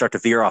 even if you start to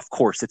veer off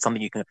course. It's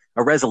something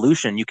a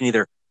resolution, you can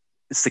either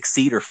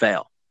succeed or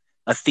fail.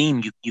 A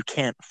theme, you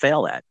can't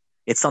fail at.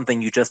 It's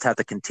something you just have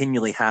to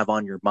continually have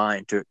on your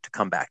mind to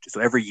come back to.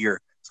 So every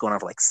year, it's going on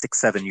for like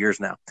 6-7 years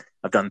now,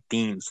 I've done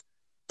themes.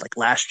 Like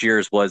last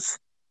year's was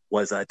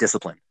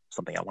discipline,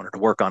 something I wanted to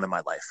work on in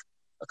my life.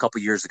 A couple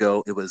of years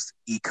ago, it was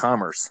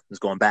e-commerce. I was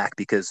going back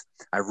because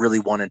I really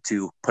wanted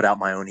to put out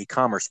my own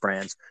e-commerce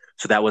brands.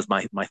 So that was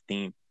my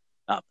theme.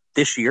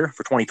 This year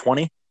for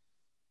 2020,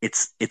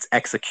 it's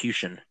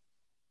execution,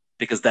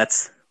 because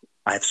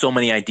I have so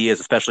many ideas,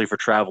 especially for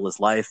Travel is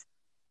Life,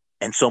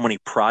 and so many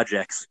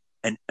projects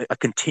and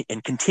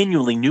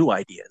continually new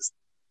ideas.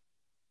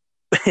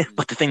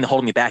 But the thing that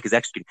holding me back is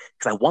executing,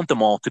 because I want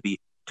them all to be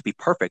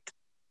perfect.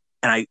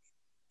 And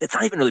it's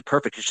not even really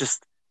perfect. It's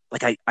just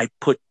like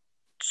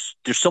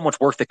there's so much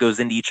work that goes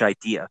into each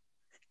idea.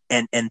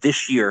 And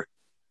this year,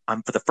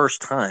 for the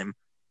first time,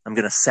 I'm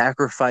going to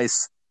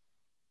sacrifice,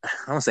 I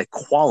don't want to say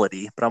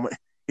quality, but I want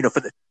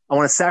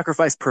to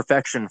sacrifice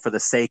perfection for the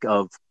sake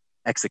of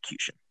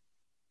execution.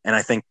 And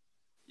I think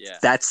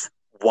that's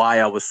why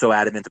I was so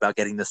adamant about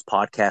getting this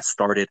podcast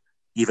started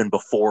even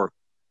before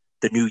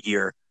the new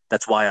year.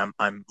 That's why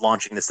I'm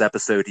launching this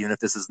episode, even if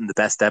this isn't the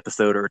best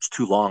episode or it's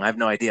too long. I have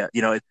no idea.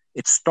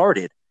 It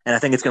started, and I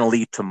think it's going to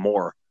lead to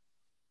more.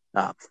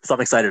 So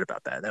I'm excited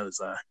about that. That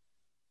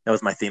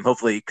was my theme.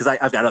 Hopefully, because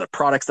I've got other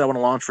products that I want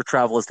to launch for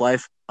Travel is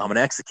Life. I'm going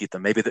to execute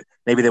them. Maybe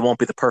they won't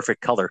be the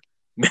perfect color.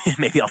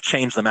 Maybe I'll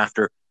change them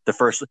after the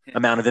first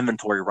amount of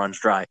inventory runs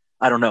dry.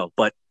 I don't know,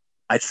 but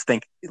I just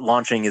think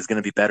launching is going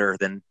to be better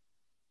than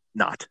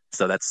not.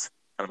 So that's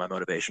kind of my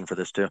motivation for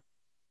this too.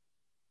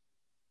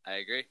 I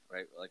agree.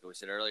 Right, like we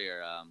said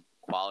earlier,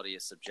 quality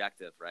is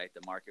subjective. Right,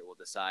 the market will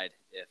decide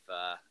if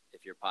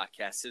your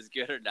podcast is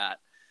good or not.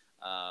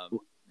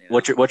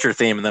 What's your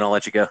theme, and then I'll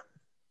let you go.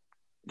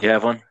 Do you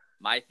have one?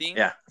 My theme?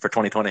 Yeah, for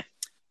 2020. If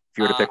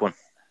you were to pick one.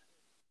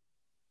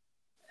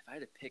 If I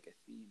had to pick a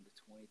theme for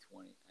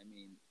 2020,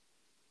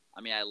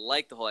 I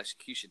like the whole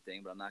execution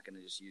thing, but I'm not going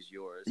to just use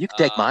yours. You can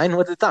take mine.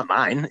 It's not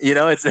mine.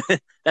 It's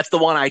that's the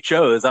one I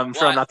chose. I'm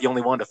sure I'm not the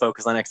only one to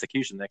focus on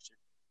execution next year.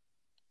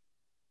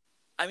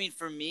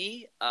 For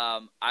me,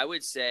 I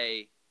would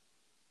say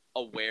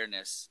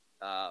awareness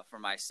for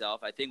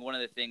myself. I think one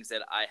of the things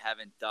that I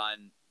haven't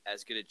done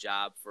as good a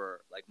job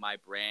for like my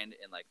brand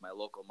and like my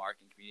local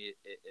marketing community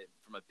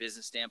from a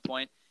business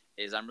standpoint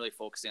is I'm really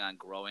focusing on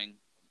growing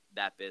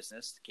that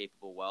business,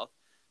 Capable Wealth.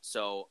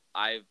 So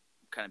I've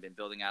kind of been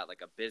building out like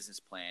a business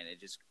plan and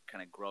just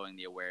kind of growing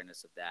the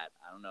awareness of that.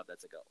 I don't know if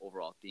that's like an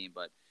overall theme,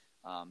 but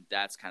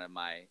that's kind of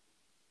my,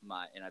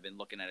 and I've been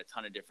looking at a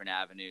ton of different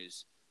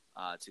avenues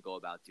to go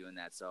about doing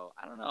that. So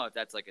I don't know if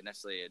that's like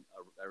necessarily a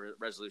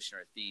resolution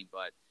or a theme,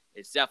 but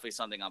it's definitely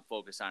something I'm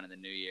focused on in the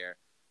new year.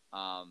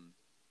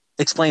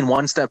 Explain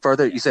one step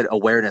further. You said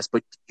awareness,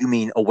 but you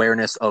mean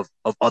awareness of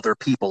other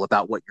people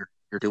about what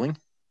you're doing?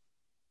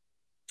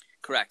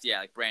 Correct. Yeah,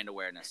 like brand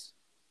awareness.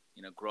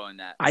 Growing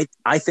that.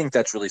 I think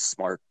that's really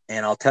smart.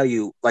 And I'll tell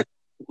you, like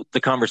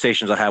the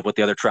conversations I have with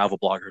the other travel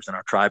bloggers in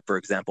our tribe, for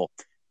example,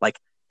 like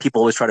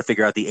people always try to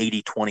figure out the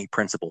 80-20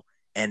 principle.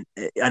 And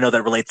I know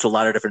that relates to a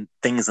lot of different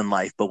things in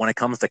life, but when it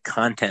comes to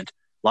content,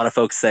 a lot of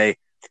folks say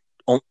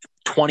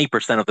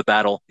 20% of the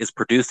battle is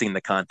producing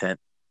the content,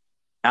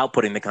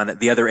 outputting the content.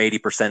 The other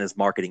 80% is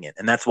marketing it.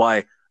 And that's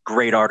why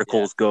great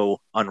articles go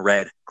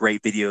unread,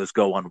 great videos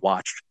go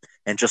unwatched.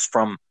 And just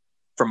from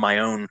my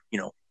own,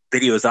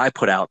 videos I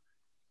put out,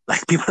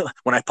 like people,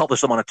 when I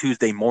publish them on a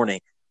Tuesday morning,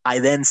 I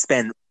then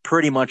spend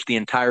pretty much the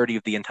entirety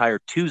of the entire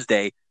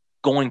Tuesday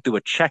going through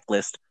a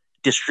checklist,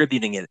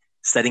 distributing it,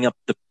 setting up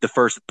the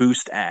first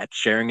boost ad,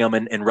 sharing them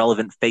in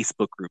relevant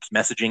Facebook groups,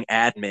 messaging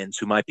admins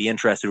who might be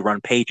interested, who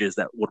run pages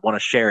that would want to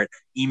share it,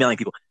 emailing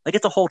people. Like,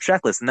 it's a whole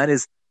checklist, and that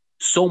is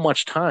so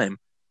much time.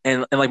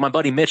 And like my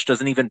buddy Mitch does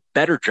an even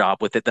better job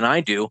with it than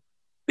I do.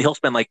 He'll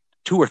spend like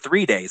 2 or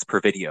 3 days per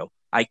video.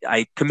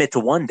 I commit to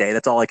 1 day.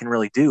 That's all I can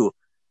really do.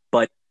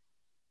 But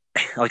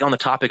like, on the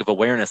topic of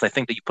awareness, I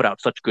think that you put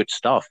out such good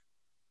stuff,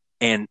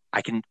 and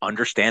I can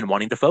understand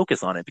wanting to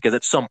focus on it, because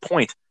at some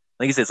point,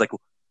 like you said, it's like,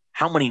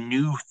 how many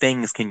new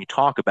things can you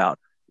talk about?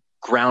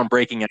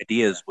 Groundbreaking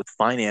ideas with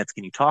finance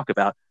can you talk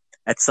about?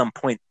 At some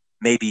point,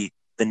 maybe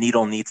the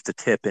needle needs to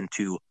tip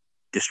into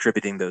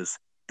distributing those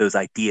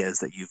ideas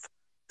that you've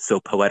so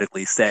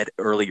poetically said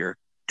earlier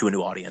to a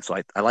new audience. So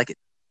I like it.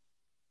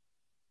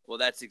 Well,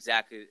 that's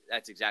exactly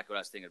what I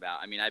was thinking about.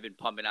 I mean, I've been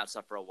pumping out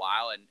stuff for a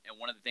while, and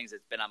one of the things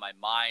that's been on my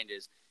mind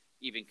is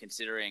even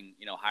considering,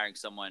 hiring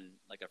someone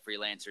like a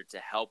freelancer to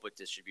help with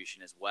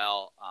distribution as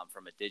well,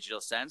 from a digital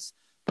sense.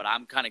 But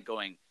I'm kind of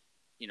going,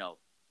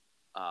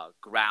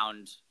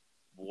 ground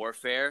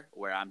warfare,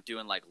 where I'm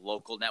doing like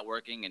local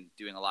networking and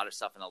doing a lot of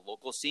stuff in the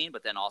local scene,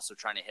 but then also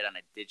trying to hit on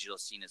a digital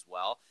scene as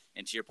well.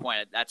 And to your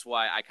point, that's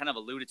why I kind of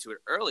alluded to it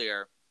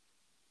earlier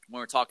when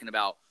we're talking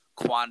about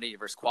quantity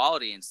versus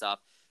quality and stuff.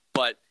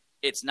 But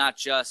it's not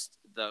just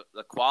the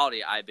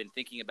quality. I've been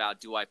thinking about,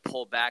 do I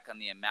pull back on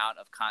the amount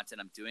of content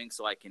I'm doing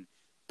so I can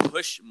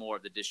push more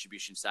of the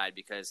distribution side?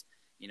 Because,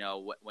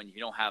 when you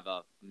don't have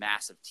a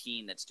massive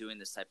team that's doing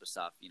this type of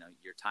stuff,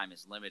 your time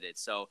is limited.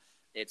 So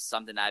it's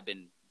something I've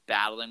been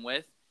battling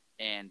with.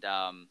 And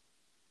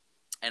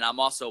I'm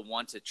also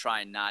one to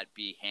try and not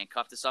be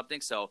handcuffed to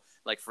something. So,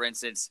 like, for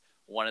instance,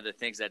 one of the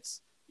things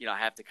that's, I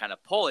have to kind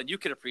of pull, and you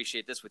can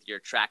appreciate this with your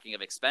tracking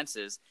of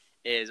expenses,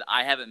 is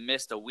I haven't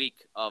missed a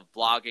week of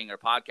blogging or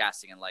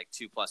podcasting in like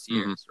 2+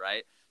 years,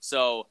 right?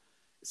 So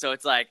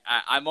it's like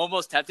I'm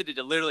almost tempted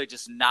to literally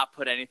just not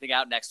put anything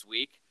out next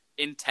week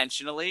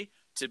intentionally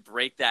to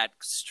break that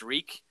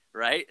streak,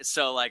 right?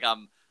 So like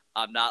I'm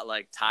not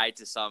like tied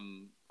to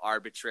some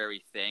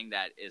arbitrary thing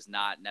that is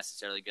not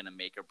necessarily going to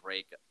make or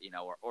break,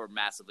 or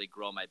massively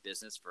grow my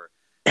business for.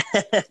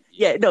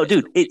 Yeah, no,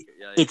 dude,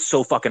 it's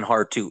so fucking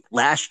hard too.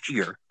 Last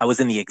year, I was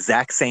in the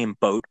exact same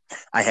boat.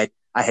 I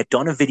had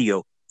done a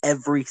video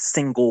every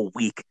single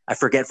week. I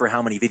forget for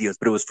how many videos,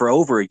 but it was for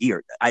over a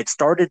year. I had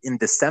started in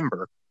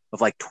December of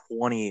like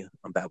 20.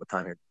 I'm bad with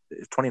time here.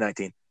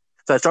 2019.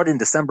 So I started in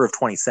December of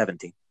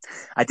 2017.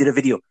 I did a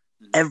video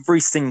every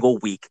single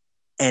week,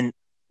 and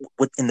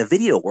in the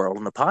video world,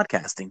 in the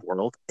podcasting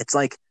world, it's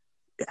like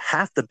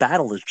half the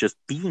battle is just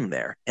being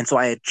there. And so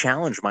I had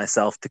challenged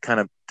myself to kind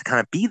of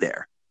be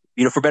there,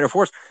 for better or for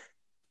worse.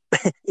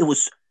 It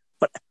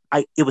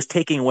was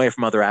taking away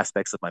from other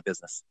aspects of my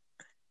business.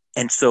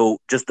 And so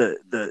just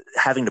the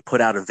having to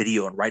put out a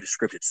video and write a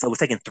script, so it was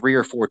taking 3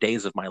 or 4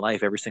 days of my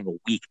life every single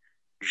week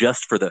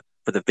just for the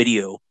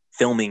video,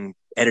 filming,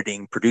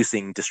 editing,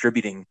 producing,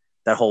 distributing,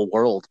 that whole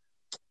world.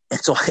 And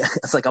so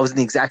it's like I was in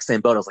the exact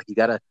same boat. I was like, you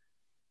gotta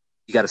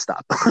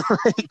stop.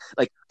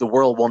 Like, the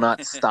world will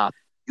not stop.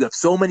 You have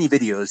so many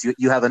videos.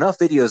 You have enough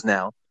videos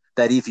now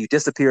that if you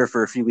disappear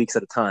for a few weeks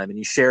at a time and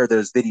you share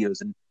those videos,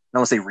 and I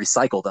don't want to say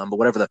recycle them, but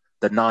whatever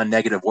the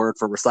non-negative word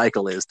for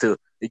recycle is, to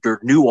your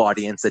new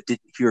audience that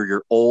didn't hear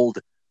your old,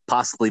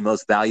 possibly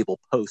most valuable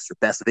posts or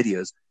best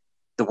videos,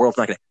 the world's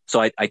not going to.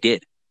 So I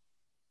did.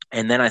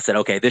 And then I said,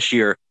 okay, this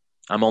year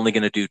I'm only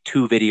going to do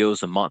 2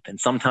 videos a month. And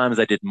sometimes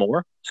I did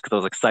more just because I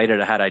was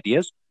excited. I had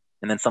ideas.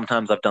 And then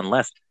sometimes I've done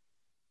less.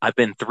 I've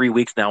been 3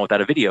 weeks now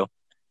without a video.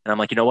 And I'm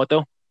like, you know what,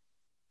 though?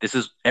 This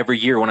is every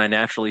year when I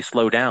naturally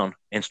slow down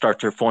and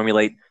start to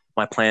formulate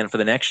my plan for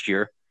the next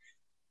year.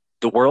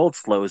 The world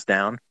slows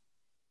down.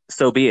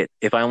 So be it.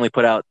 If I only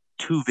put out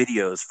 2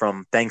 videos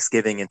from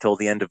Thanksgiving until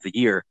the end of the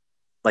year,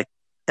 like,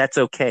 that's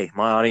okay.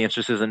 My audience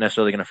just isn't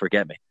necessarily going to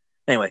forget me.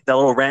 Anyway, that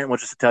little rant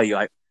was just to tell you,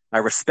 I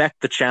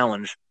respect the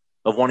challenge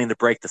of wanting to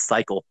break the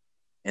cycle,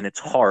 and it's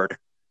hard,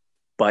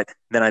 but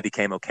then I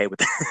became okay with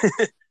it.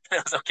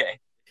 It was okay.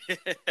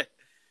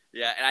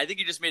 Yeah, and I think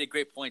you just made a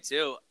great point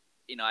too.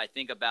 I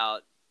think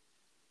about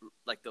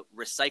like the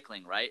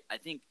recycling, right? I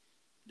think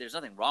there's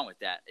nothing wrong with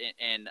that.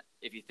 And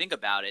if you think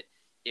about it,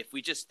 if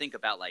we just think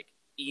about like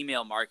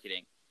email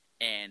marketing,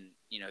 and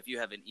if you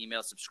have an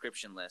email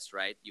subscription list,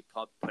 right, you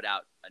put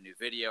out a new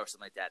video or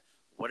something like that,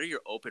 what are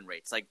your open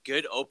rates? Like,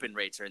 good open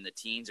rates are in the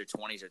teens or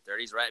 20s or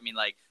 30s, right? I mean,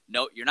 like,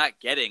 no, you're not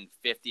getting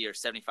 50 or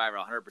 75 or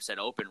 100%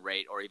 open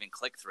rate or even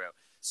click through.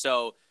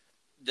 So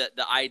the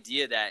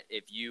idea that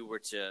if you were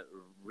to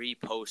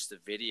repost the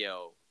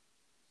video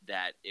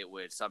that it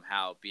would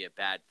somehow be a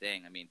bad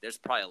thing. I mean, there's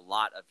probably a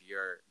lot of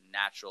your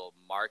natural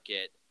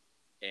market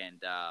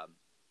and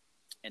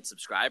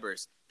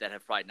subscribers that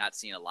have probably not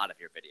seen a lot of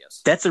your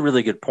videos. That's a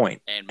really good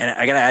point. And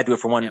I got to add to it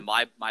for one. And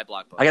my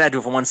blog post. I got to add to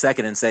it for 1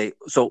 second and say,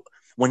 so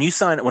when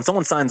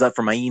someone signs up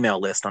for my email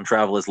list on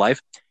Travel is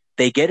Life,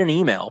 they get an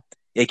email.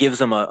 It gives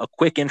them a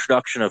quick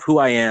introduction of who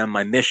I am,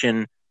 my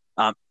mission.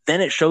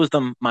 Then it shows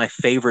them my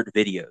favorite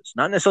videos,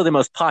 not necessarily the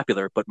most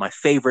popular, but my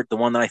favorite, the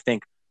one that I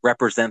think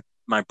represent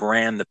my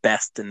brand the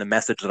best and the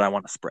message that I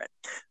want to spread.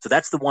 So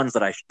that's the ones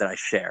that I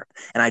share.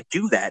 And I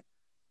do that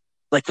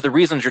like for the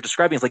reasons you're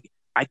describing. It's like,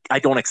 I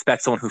don't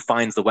expect someone who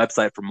finds the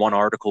website from one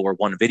article or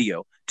one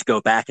video to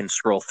go back and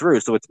scroll through.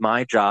 So it's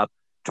my job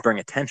to bring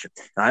attention.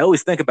 And I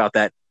always think about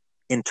that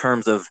in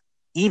terms of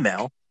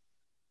email.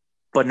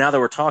 But now that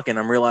we're talking,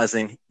 I'm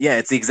realizing, yeah,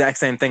 it's the exact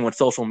same thing with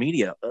social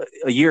media.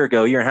 A year and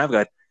a half ago,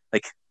 I got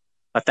like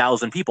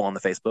 1,000 people on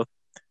the Facebook.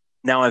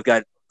 Now I've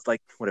got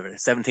like, whatever,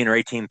 17 or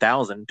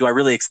 18,000. Do I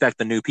really expect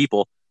the new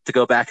people to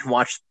go back and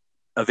watch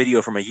a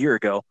video from a year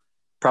ago?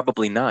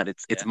 Probably not.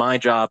 It's my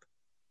job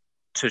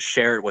to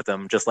share it with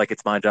them, just like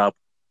it's my job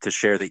to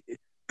share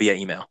via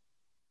email.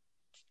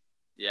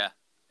 Yeah,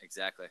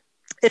 exactly.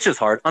 It's just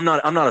hard. I'm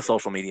not a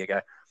social media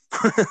guy.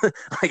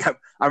 Like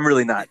I'm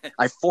really not.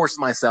 I force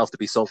myself to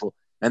be social,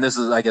 and this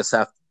is, I guess,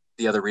 half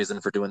the other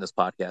reason for doing this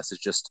podcast is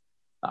just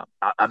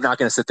I'm not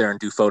going to sit there and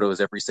do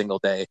photos every single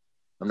day.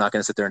 I'm not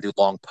going to sit there and do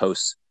long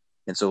posts,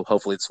 and so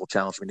hopefully this will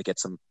challenge me to get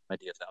some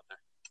ideas out there.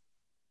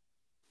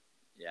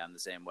 Yeah, I'm the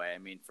same way. I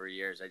mean, for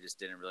years, I just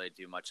didn't really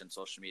do much on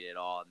social media at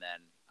all. And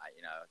then I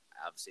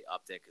obviously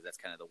upped it because that's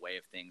kind of the way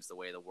of things, the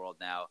way of the world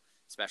now,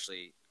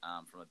 especially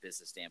from a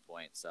business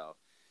standpoint. So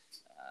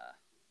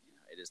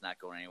it is not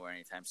going anywhere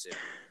anytime soon.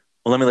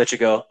 Well, let me let you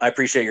go. I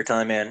appreciate your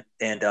time, man.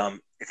 And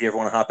if you ever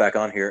want to hop back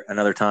on here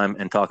another time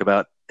and talk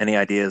about any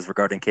ideas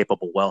regarding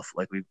capable wealth,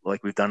 like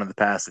we've done in the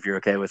past, if you're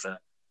okay with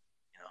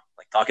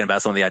like talking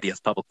about some of the ideas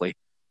publicly,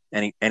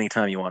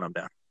 anytime you want, I'm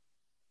down.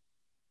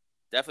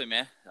 Definitely,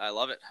 man. I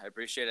love it. I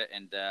appreciate it.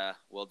 And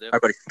we'll do. All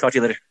right, buddy. Talk to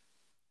you later.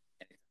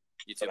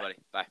 You too, buddy.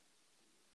 Bye.